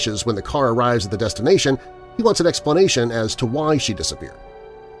vanishes when the car arrives at the destination, he wants an explanation as to why she disappeared.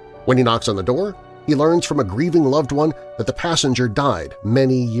 When he knocks on the door, he learns from a grieving loved one that the passenger died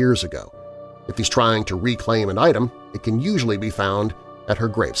many years ago. If he's trying to reclaim an item, it can usually be found at her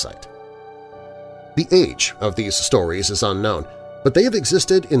gravesite. The age of these stories is unknown, but they have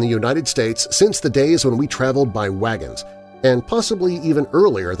existed in the United States since the days when we traveled by wagons, and possibly even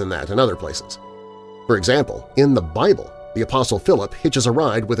earlier than that in other places. For example, in the Bible, the Apostle Philip hitches a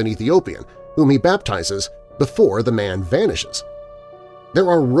ride with an Ethiopian, whom he baptizes before the man vanishes. There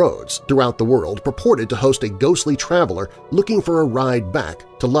are roads throughout the world purported to host a ghostly traveler looking for a ride back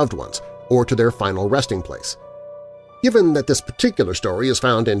to loved ones or to their final resting place. Given that this particular story is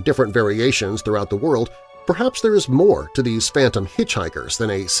found in different variations throughout the world, perhaps there is more to these phantom hitchhikers than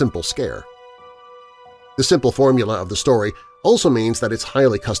a simple scare. The simple formula of the story also means that it's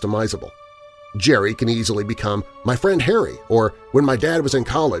highly customizable. Jerry can easily become "my friend Harry" or "when my dad was in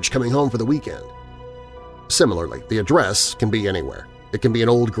college coming home for the weekend." Similarly, the address can be anywhere. It can be an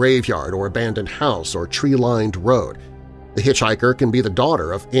old graveyard or abandoned house or tree-lined road. The hitchhiker can be the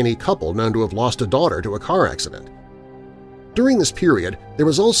daughter of any couple known to have lost a daughter to a car accident. During this period, there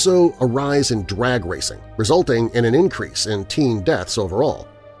was also a rise in drag racing, resulting in an increase in teen deaths overall.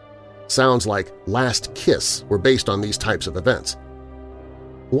 Sounds like Last Kiss were based on these types of events.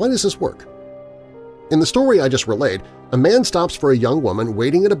 Why does this work? In the story I just relayed, a man stops for a young woman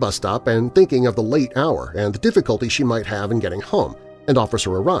waiting at a bus stop and thinking of the late hour and the difficulty she might have in getting home, and offers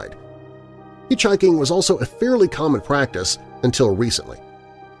her a ride. Hitchhiking was also a fairly common practice until recently.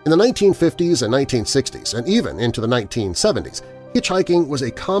 In the 1950s and 1960s, and even into the 1970s, hitchhiking was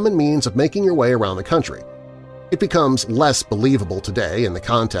a common means of making your way around the country. It becomes less believable today in the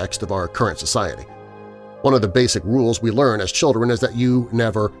context of our current society. One of the basic rules we learn as children is that you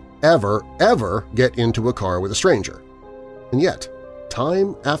never, ever, ever get into a car with a stranger. And yet,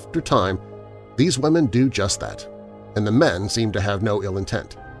 time after time, these women do just that, and the men seem to have no ill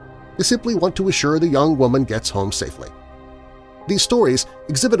intent. They simply want to assure the young woman gets home safely. These stories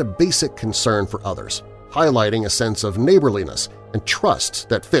exhibit a basic concern for others, highlighting a sense of neighborliness and trust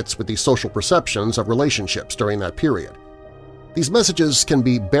that fits with the social perceptions of relationships during that period. These messages can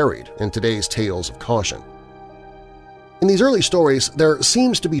be buried in today's tales of caution. In these early stories, there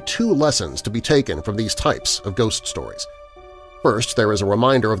seems to be two lessons to be taken from these types of ghost stories. First, there is a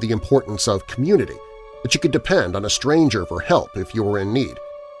reminder of the importance of community, that you could depend on a stranger for help if you were in need.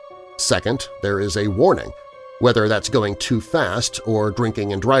 Second, there is a warning, whether that's going too fast or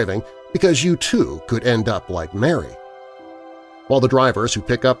drinking and driving, because you too could end up like Mary. While the drivers who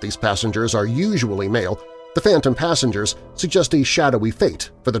pick up these passengers are usually male, the phantom passengers suggest a shadowy fate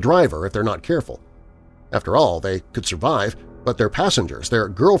for the driver if they're not careful. After all, they could survive, but their passengers, their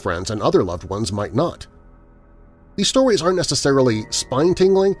girlfriends, and other loved ones might not. These stories aren't necessarily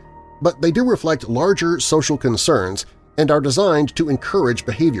spine-tingling, but they do reflect larger social concerns and are designed to encourage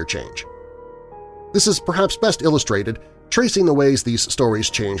behavior change. This is perhaps best illustrated tracing the ways these stories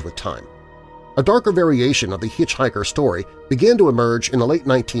change with time. A darker variation of the hitchhiker story began to emerge in the late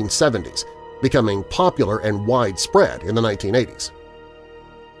 1970s, becoming popular and widespread in the 1980s.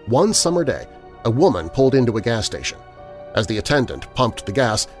 One summer day, a woman pulled into a gas station. As the attendant pumped the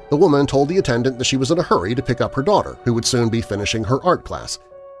gas, the woman told the attendant that she was in a hurry to pick up her daughter, who would soon be finishing her art class.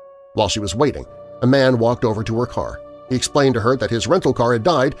 While she was waiting, a man walked over to her car. He explained to her that his rental car had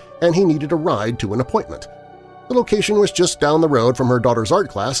died and he needed a ride to an appointment. The location was just down the road from her daughter's art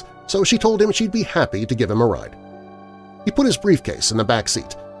class, so she told him she'd be happy to give him a ride. He put his briefcase in the back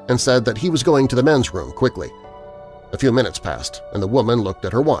seat and said that he was going to the men's room quickly. A few minutes passed, and the woman looked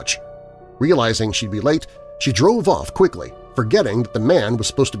at her watch. Realizing she'd be late, she drove off quickly, forgetting that the man was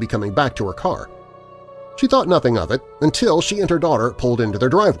supposed to be coming back to her car. She thought nothing of it until she and her daughter pulled into their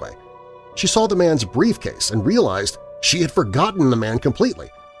driveway. She saw the man's briefcase and realized she had forgotten the man completely.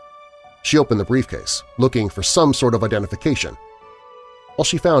 She opened the briefcase, looking for some sort of identification. All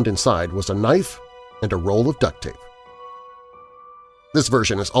she found inside was a knife and a roll of duct tape. This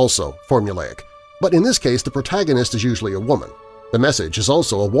version is also formulaic, but in this case the protagonist is usually a woman. The message is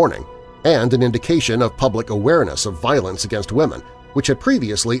also a warning and an indication of public awareness of violence against women, which had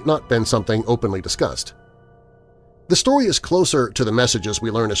previously not been something openly discussed. The story is closer to the messages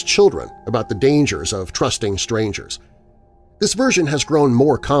we learn as children about the dangers of trusting strangers. This version has grown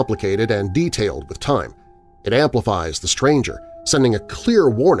more complicated and detailed with time. It amplifies the stranger, sending a clear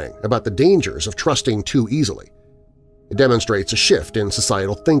warning about the dangers of trusting too easily. It demonstrates a shift in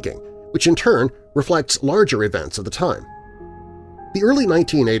societal thinking, which in turn reflects larger events of the time. The early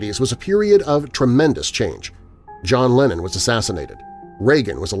 1980s was a period of tremendous change. John Lennon was assassinated,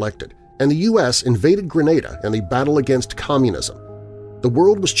 Reagan was elected, and the U.S. invaded Grenada in the battle against communism. The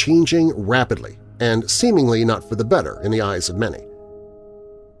world was changing rapidly and seemingly not for the better in the eyes of many.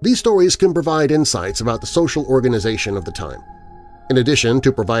 These stories can provide insights about the social organization of the time. In addition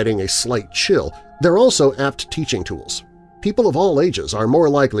to providing a slight chill, they're also apt teaching tools. People of all ages are more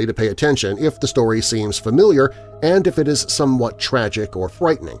likely to pay attention if the story seems familiar and if it is somewhat tragic or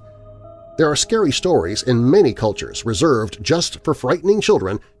frightening. There are scary stories in many cultures reserved just for frightening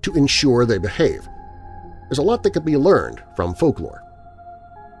children to ensure they behave. There's a lot that could be learned from folklore.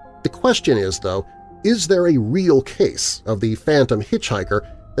 The question is, though, is there a real case of the phantom hitchhiker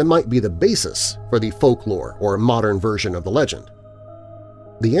that might be the basis for the folklore or modern version of the legend?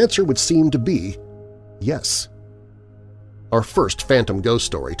 The answer would seem to be yes. Our first phantom ghost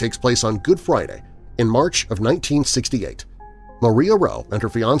story takes place on Good Friday in March of 1968. Maria Rowe and her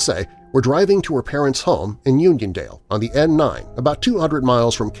fiancé were driving to her parents' home in Uniondale on the N9, about 200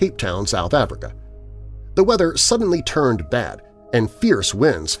 miles from Cape Town, South Africa. The weather suddenly turned bad, and fierce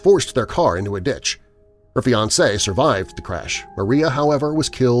winds forced their car into a ditch. Her fiancé survived the crash. Maria, however, was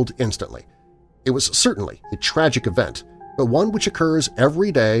killed instantly. It was certainly a tragic event, but one which occurs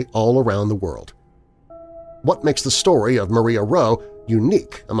every day all around the world. What makes the story of Maria Rowe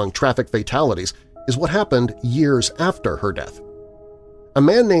unique among traffic fatalities is what happened years after her death. A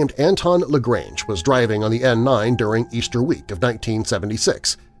man named Anton LaGrange was driving on the N9 during Easter week of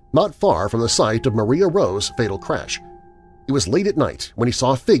 1976, not far from the site of Maria Rowe's fatal crash. It was late at night when he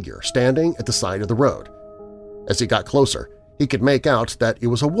saw a figure standing at the side of the road. As he got closer, he could make out that it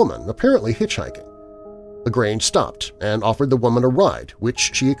was a woman, apparently hitchhiking. LaGrange stopped and offered the woman a ride,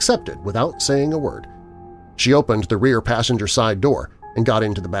 which she accepted without saying a word. She opened the rear passenger side door and got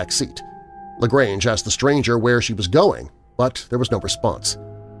into the back seat. LaGrange asked the stranger where she was going, but there was no response.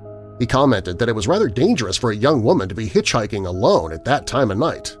 He commented that it was rather dangerous for a young woman to be hitchhiking alone at that time of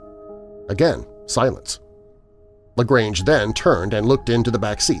night. Again, silence. LaGrange then turned and looked into the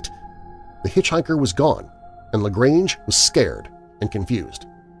back seat. The hitchhiker was gone, and LaGrange was scared and confused.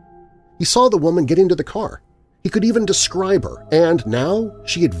 He saw the woman get into the car. He could even describe her, and now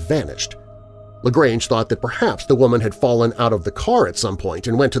she had vanished. LaGrange thought that perhaps the woman had fallen out of the car at some point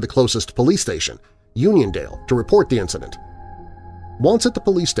and went to the closest police station, Uniondale, to report the incident. Once at the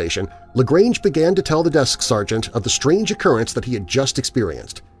police station, LaGrange began to tell the desk sergeant of the strange occurrence that he had just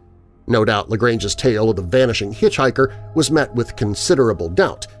experienced. No doubt LaGrange's tale of the vanishing hitchhiker was met with considerable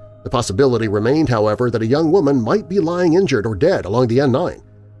doubt. The possibility remained, however, that a young woman might be lying injured or dead along the N9.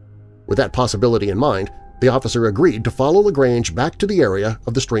 With that possibility in mind, the officer agreed to follow LaGrange back to the area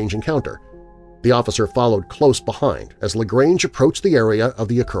of the strange encounter. The officer followed close behind as LaGrange approached the area of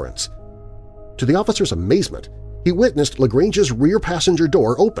the occurrence. To the officer's amazement, he witnessed LaGrange's rear passenger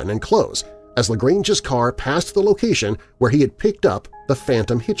door open and close as LaGrange's car passed the location where he had picked up the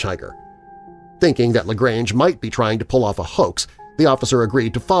phantom hitchhiker. Thinking that LaGrange might be trying to pull off a hoax, the officer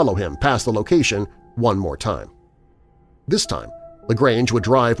agreed to follow him past the location one more time. This time, LaGrange would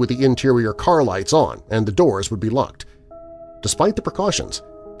drive with the interior car lights on and the doors would be locked. Despite the precautions,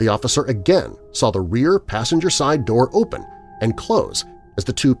 the officer again saw the rear passenger side door open and close as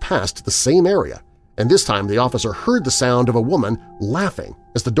the two passed the same area, and this time the officer heard the sound of a woman laughing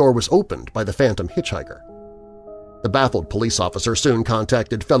as the door was opened by the phantom hitchhiker. The baffled police officer soon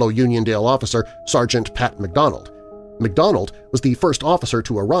contacted fellow Uniondale officer Sergeant Pat McDonald. McDonald was the first officer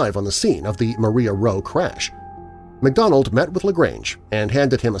to arrive on the scene of the Maria Rowe crash. McDonald met with LaGrange and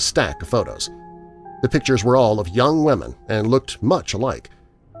handed him a stack of photos. The pictures were all of young women and looked much alike.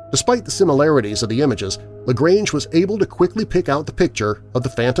 Despite the similarities of the images, LaGrange was able to quickly pick out the picture of the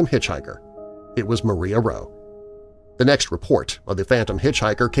phantom hitchhiker. It was Maria Rowe. The next report of the phantom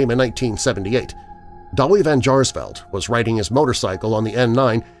hitchhiker came in 1978. Dolly Van Jaarsveld was riding his motorcycle on the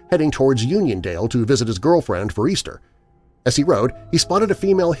N9 heading towards Uniondale to visit his girlfriend for Easter. As he rode, he spotted a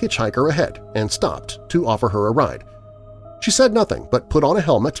female hitchhiker ahead and stopped to offer her a ride. She said nothing but put on a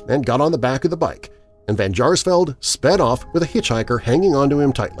helmet and got on the back of the bike, and Van Jaarsveld sped off with a hitchhiker hanging onto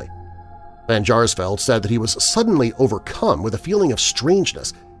him tightly. Van Jaarsveld said that he was suddenly overcome with a feeling of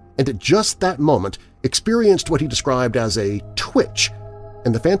strangeness and at just that moment experienced what he described as a twitch,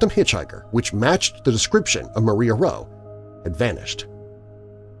 and the phantom hitchhiker, which matched the description of Maria Rowe, had vanished.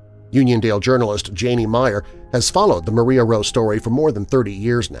 Uniondale journalist Janie Meyer has followed the Maria Rowe story for more than 30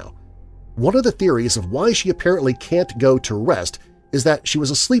 years now. One of the theories of why she apparently can't go to rest is that she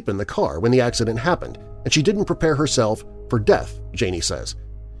was asleep in the car when the accident happened and she didn't prepare herself for death, Janie says.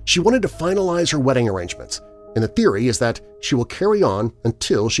 She wanted to finalize her wedding arrangements, and the theory is that she will carry on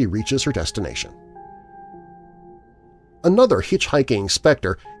until she reaches her destination. Another hitchhiking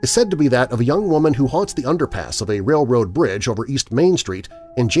specter is said to be that of a young woman who haunts the underpass of a railroad bridge over East Main Street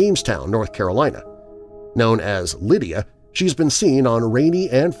in Jamestown, North Carolina. Known as Lydia, she's been seen on rainy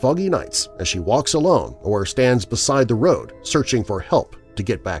and foggy nights as she walks alone or stands beside the road searching for help to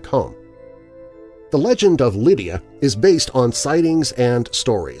get back home. The legend of Lydia is based on sightings and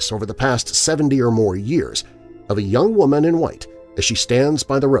stories over the past 70 or more years of a young woman in white as she stands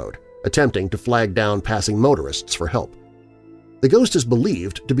by the road, attempting to flag down passing motorists for help. The ghost is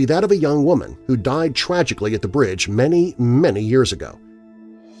believed to be that of a young woman who died tragically at the bridge many, many years ago.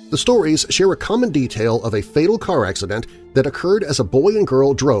 The stories share a common detail of a fatal car accident that occurred as a boy and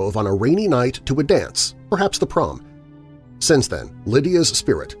girl drove on a rainy night to a dance, perhaps the prom. Since then, Lydia's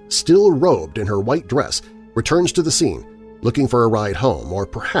spirit, still robed in her white dress, returns to the scene, looking for a ride home or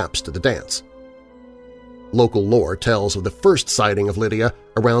perhaps to the dance. Local lore tells of the first sighting of Lydia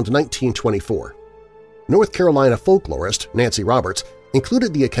around 1924. North Carolina folklorist Nancy Roberts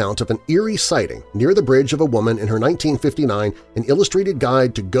included the account of an eerie sighting near the bridge of a woman in her 1959 An Illustrated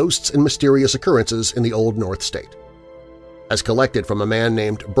Guide to Ghosts and Mysterious Occurrences in the Old North State. As collected from a man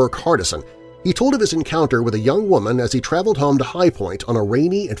named Burke Hardison, he told of his encounter with a young woman as he traveled home to High Point on a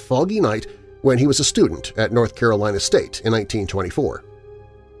rainy and foggy night when he was a student at North Carolina State in 1924.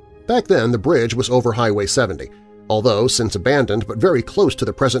 Back then, the bridge was over Highway 70, although since abandoned but very close to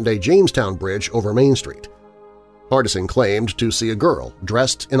the present-day Jamestown Bridge over Main Street. Hardison claimed to see a girl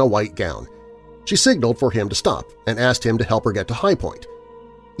dressed in a white gown. She signaled for him to stop and asked him to help her get to High Point.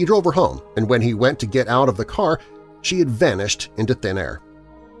 He drove her home, and when he went to get out of the car, she had vanished into thin air.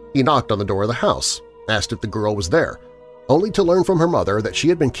 He knocked on the door of the house, asked if the girl was there, only to learn from her mother that she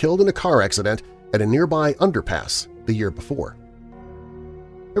had been killed in a car accident at a nearby underpass the year before.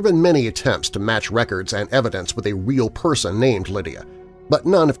 There have been many attempts to match records and evidence with a real person named Lydia, but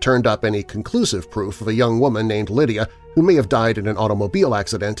none have turned up any conclusive proof of a young woman named Lydia who may have died in an automobile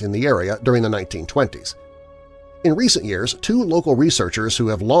accident in the area during the 1920s. In recent years, two local researchers who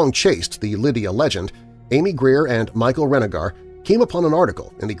have long chased the Lydia legend, Amy Greer and Michael Renegar, came upon an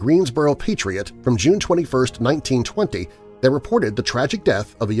article in the Greensboro Patriot from June 21, 1920 that reported the tragic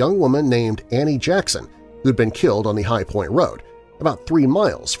death of a young woman named Annie Jackson who'd been killed on the High Point Road, about 3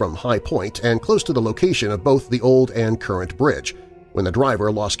 miles from High Point and close to the location of both the old and current bridge, when the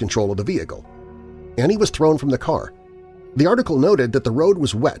driver lost control of the vehicle. And he was thrown from the car. The article noted that the road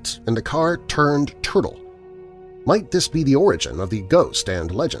was wet and the car turned turtle. Might this be the origin of the ghost and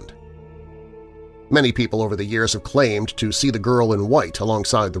legend? Many people over the years have claimed to see the girl in white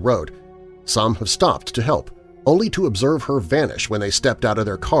alongside the road. Some have stopped to help, only to observe her vanish when they stepped out of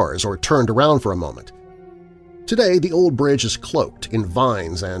their cars or turned around for a moment. Today, the old bridge is cloaked in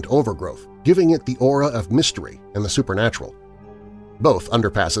vines and overgrowth, giving it the aura of mystery and the supernatural. Both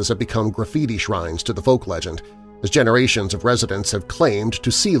underpasses have become graffiti shrines to the folk legend, as generations of residents have claimed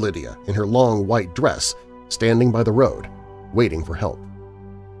to see Lydia in her long white dress standing by the road, waiting for help.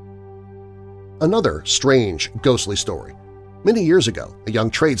 Another strange, ghostly story. Many years ago, a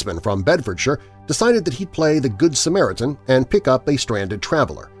young tradesman from Bedfordshire decided that he'd play the Good Samaritan and pick up a stranded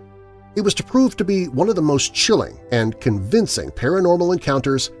traveler. It was to prove to be one of the most chilling and convincing paranormal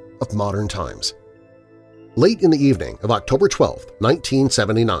encounters of modern times. Late in the evening of October 12,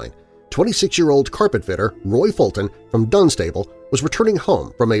 1979, 26-year-old carpet fitter Roy Fulton from Dunstable was returning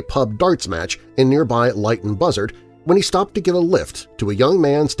home from a pub darts match in nearby Leighton Buzzard when he stopped to get a lift to a young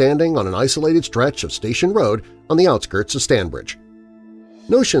man standing on an isolated stretch of Station Road on the outskirts of Stanbridge.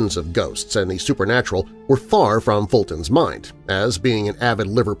 Notions of ghosts and the supernatural were far from Fulton's mind, as, being an avid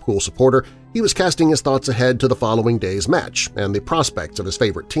Liverpool supporter, he was casting his thoughts ahead to the following day's match and the prospects of his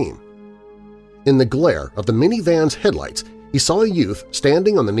favorite team. In the glare of the minivan's headlights, he saw a youth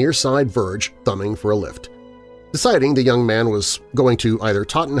standing on the near-side verge thumbing for a lift. Deciding the young man was going to either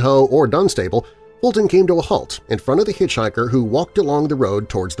Tottenham or Dunstable, Fulton came to a halt in front of the hitchhiker who walked along the road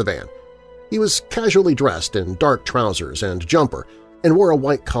towards the van. He was casually dressed in dark trousers and jumper and wore a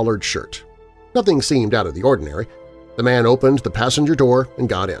white-collared shirt. Nothing seemed out of the ordinary. The man opened the passenger door and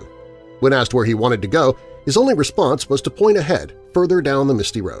got in. When asked where he wanted to go, his only response was to point ahead, further down the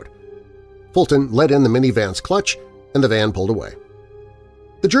misty road. Fulton let in the minivan's clutch, and the van pulled away.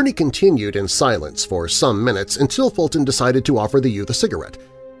 The journey continued in silence for some minutes until Fulton decided to offer the youth a cigarette.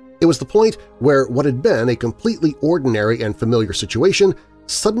 It was the point where what had been a completely ordinary and familiar situation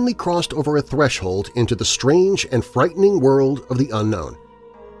suddenly crossed over a threshold into the strange and frightening world of the unknown.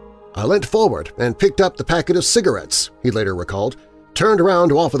 "I leant forward and picked up the packet of cigarettes," he later recalled, "turned around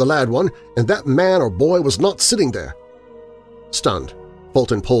to offer the lad one, and that man or boy was not sitting there." Stunned,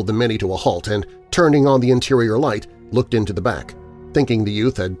 Fulton pulled the Mini to a halt and, turning on the interior light, looked into the back, thinking the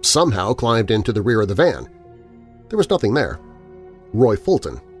youth had somehow climbed into the rear of the van. There was nothing there. Roy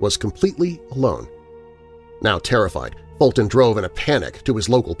Fulton was completely alone. Now terrified, Fulton drove in a panic to his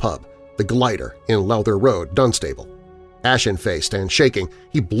local pub, the Glider in Lowther Road, Dunstable. Ashen-faced and shaking,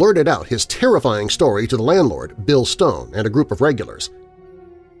 he blurted out his terrifying story to the landlord, Bill Stone, and a group of regulars.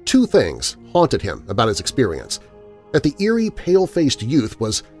 Two things haunted him about his experience: that the eerie, pale-faced youth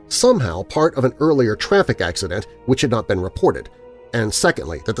was somehow part of an earlier traffic accident which had not been reported, and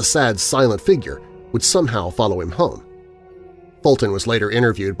secondly, that the sad, silent figure would somehow follow him home. Fulton was later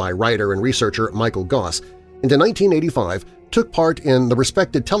interviewed by writer and researcher Michael Goss, and in 1985 took part in the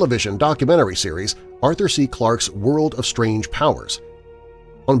respected television documentary series Arthur C. Clarke's World of Strange Powers.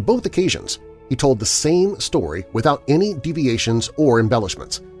 On both occasions, he told the same story without any deviations or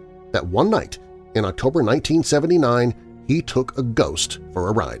embellishments, that one night in October 1979 he took a ghost for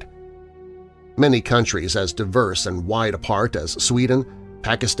a ride. Many countries as diverse and wide apart as Sweden,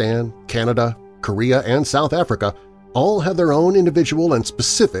 Pakistan, Canada, Korea, and South Africa all have their own individual and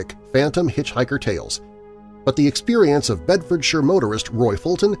specific phantom hitchhiker tales, but the experience of Bedfordshire motorist Roy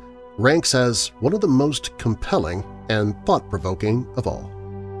Fulton ranks as one of the most compelling and thought-provoking of all.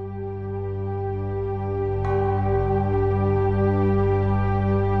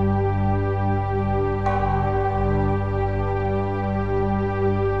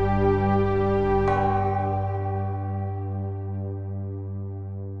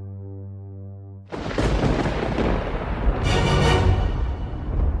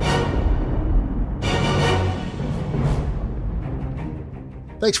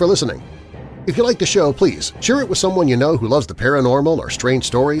 Thanks for listening. If you like the show, please share it with someone you know who loves the paranormal or strange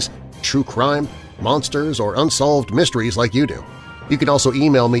stories, true crime, monsters, or unsolved mysteries like you do. You can also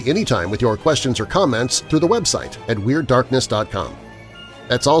email me anytime with your questions or comments through the website at WeirdDarkness.com.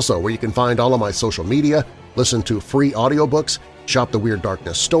 That's also where you can find all of my social media, listen to free audiobooks, shop the Weird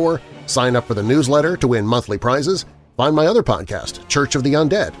Darkness store, sign up for the newsletter to win monthly prizes, find my other podcast, Church of the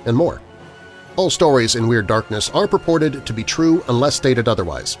Undead, and more. All stories in Weird Darkness are purported to be true unless stated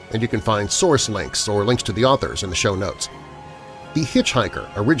otherwise, and you can find source links or links to the authors in the show notes. The Hitchhiker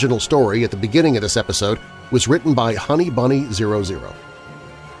original story at the beginning of this episode was written by Honeybunny00.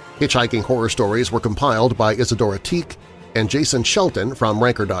 Hitchhiking horror stories were compiled by Isadora Teak and Jason Shelton from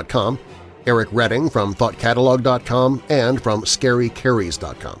Ranker.com, Eric Redding from ThoughtCatalog.com, and from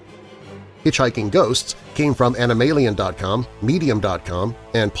ScaryCarries.com. Hitchhiking Ghosts came from Animalian.com, Medium.com,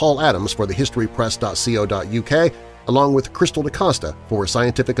 and Paul Adams for thehistorypress.co.uk, along with Crystal DaCosta for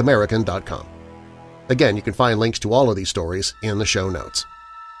ScientificAmerican.com. Again, you can find links to all of these stories in the show notes.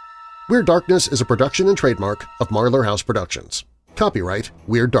 Weird Darkness is a production and trademark of Marlar House Productions. Copyright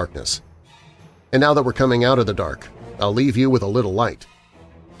Weird Darkness. And now that we're coming out of the dark, I'll leave you with a little light.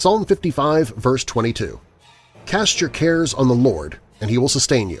 Psalm 55, verse 22. Cast your cares on the Lord, and He will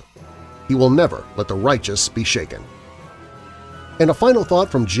sustain you. He will never let the righteous be shaken. And a final thought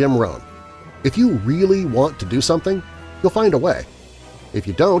from Jim Rohn. If you really want to do something, you'll find a way. If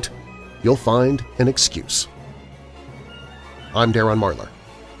you don't, you'll find an excuse. I'm Darren Marlar.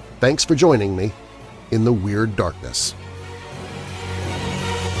 Thanks for joining me in the Weird Darkness.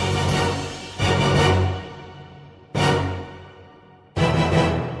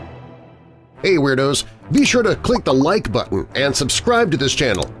 Hey Weirdos! Be sure to click the like button and subscribe to this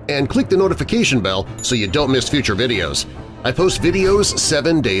channel and click the notification bell so you don't miss future videos. I post videos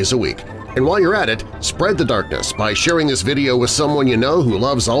 7 days a week. And while you're at it, spread the darkness by sharing this video with someone you know who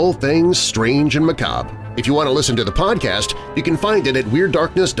loves all things strange and macabre. If you want to listen to the podcast, you can find it at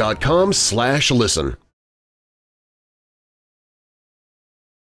WeirdDarkness.com/listen.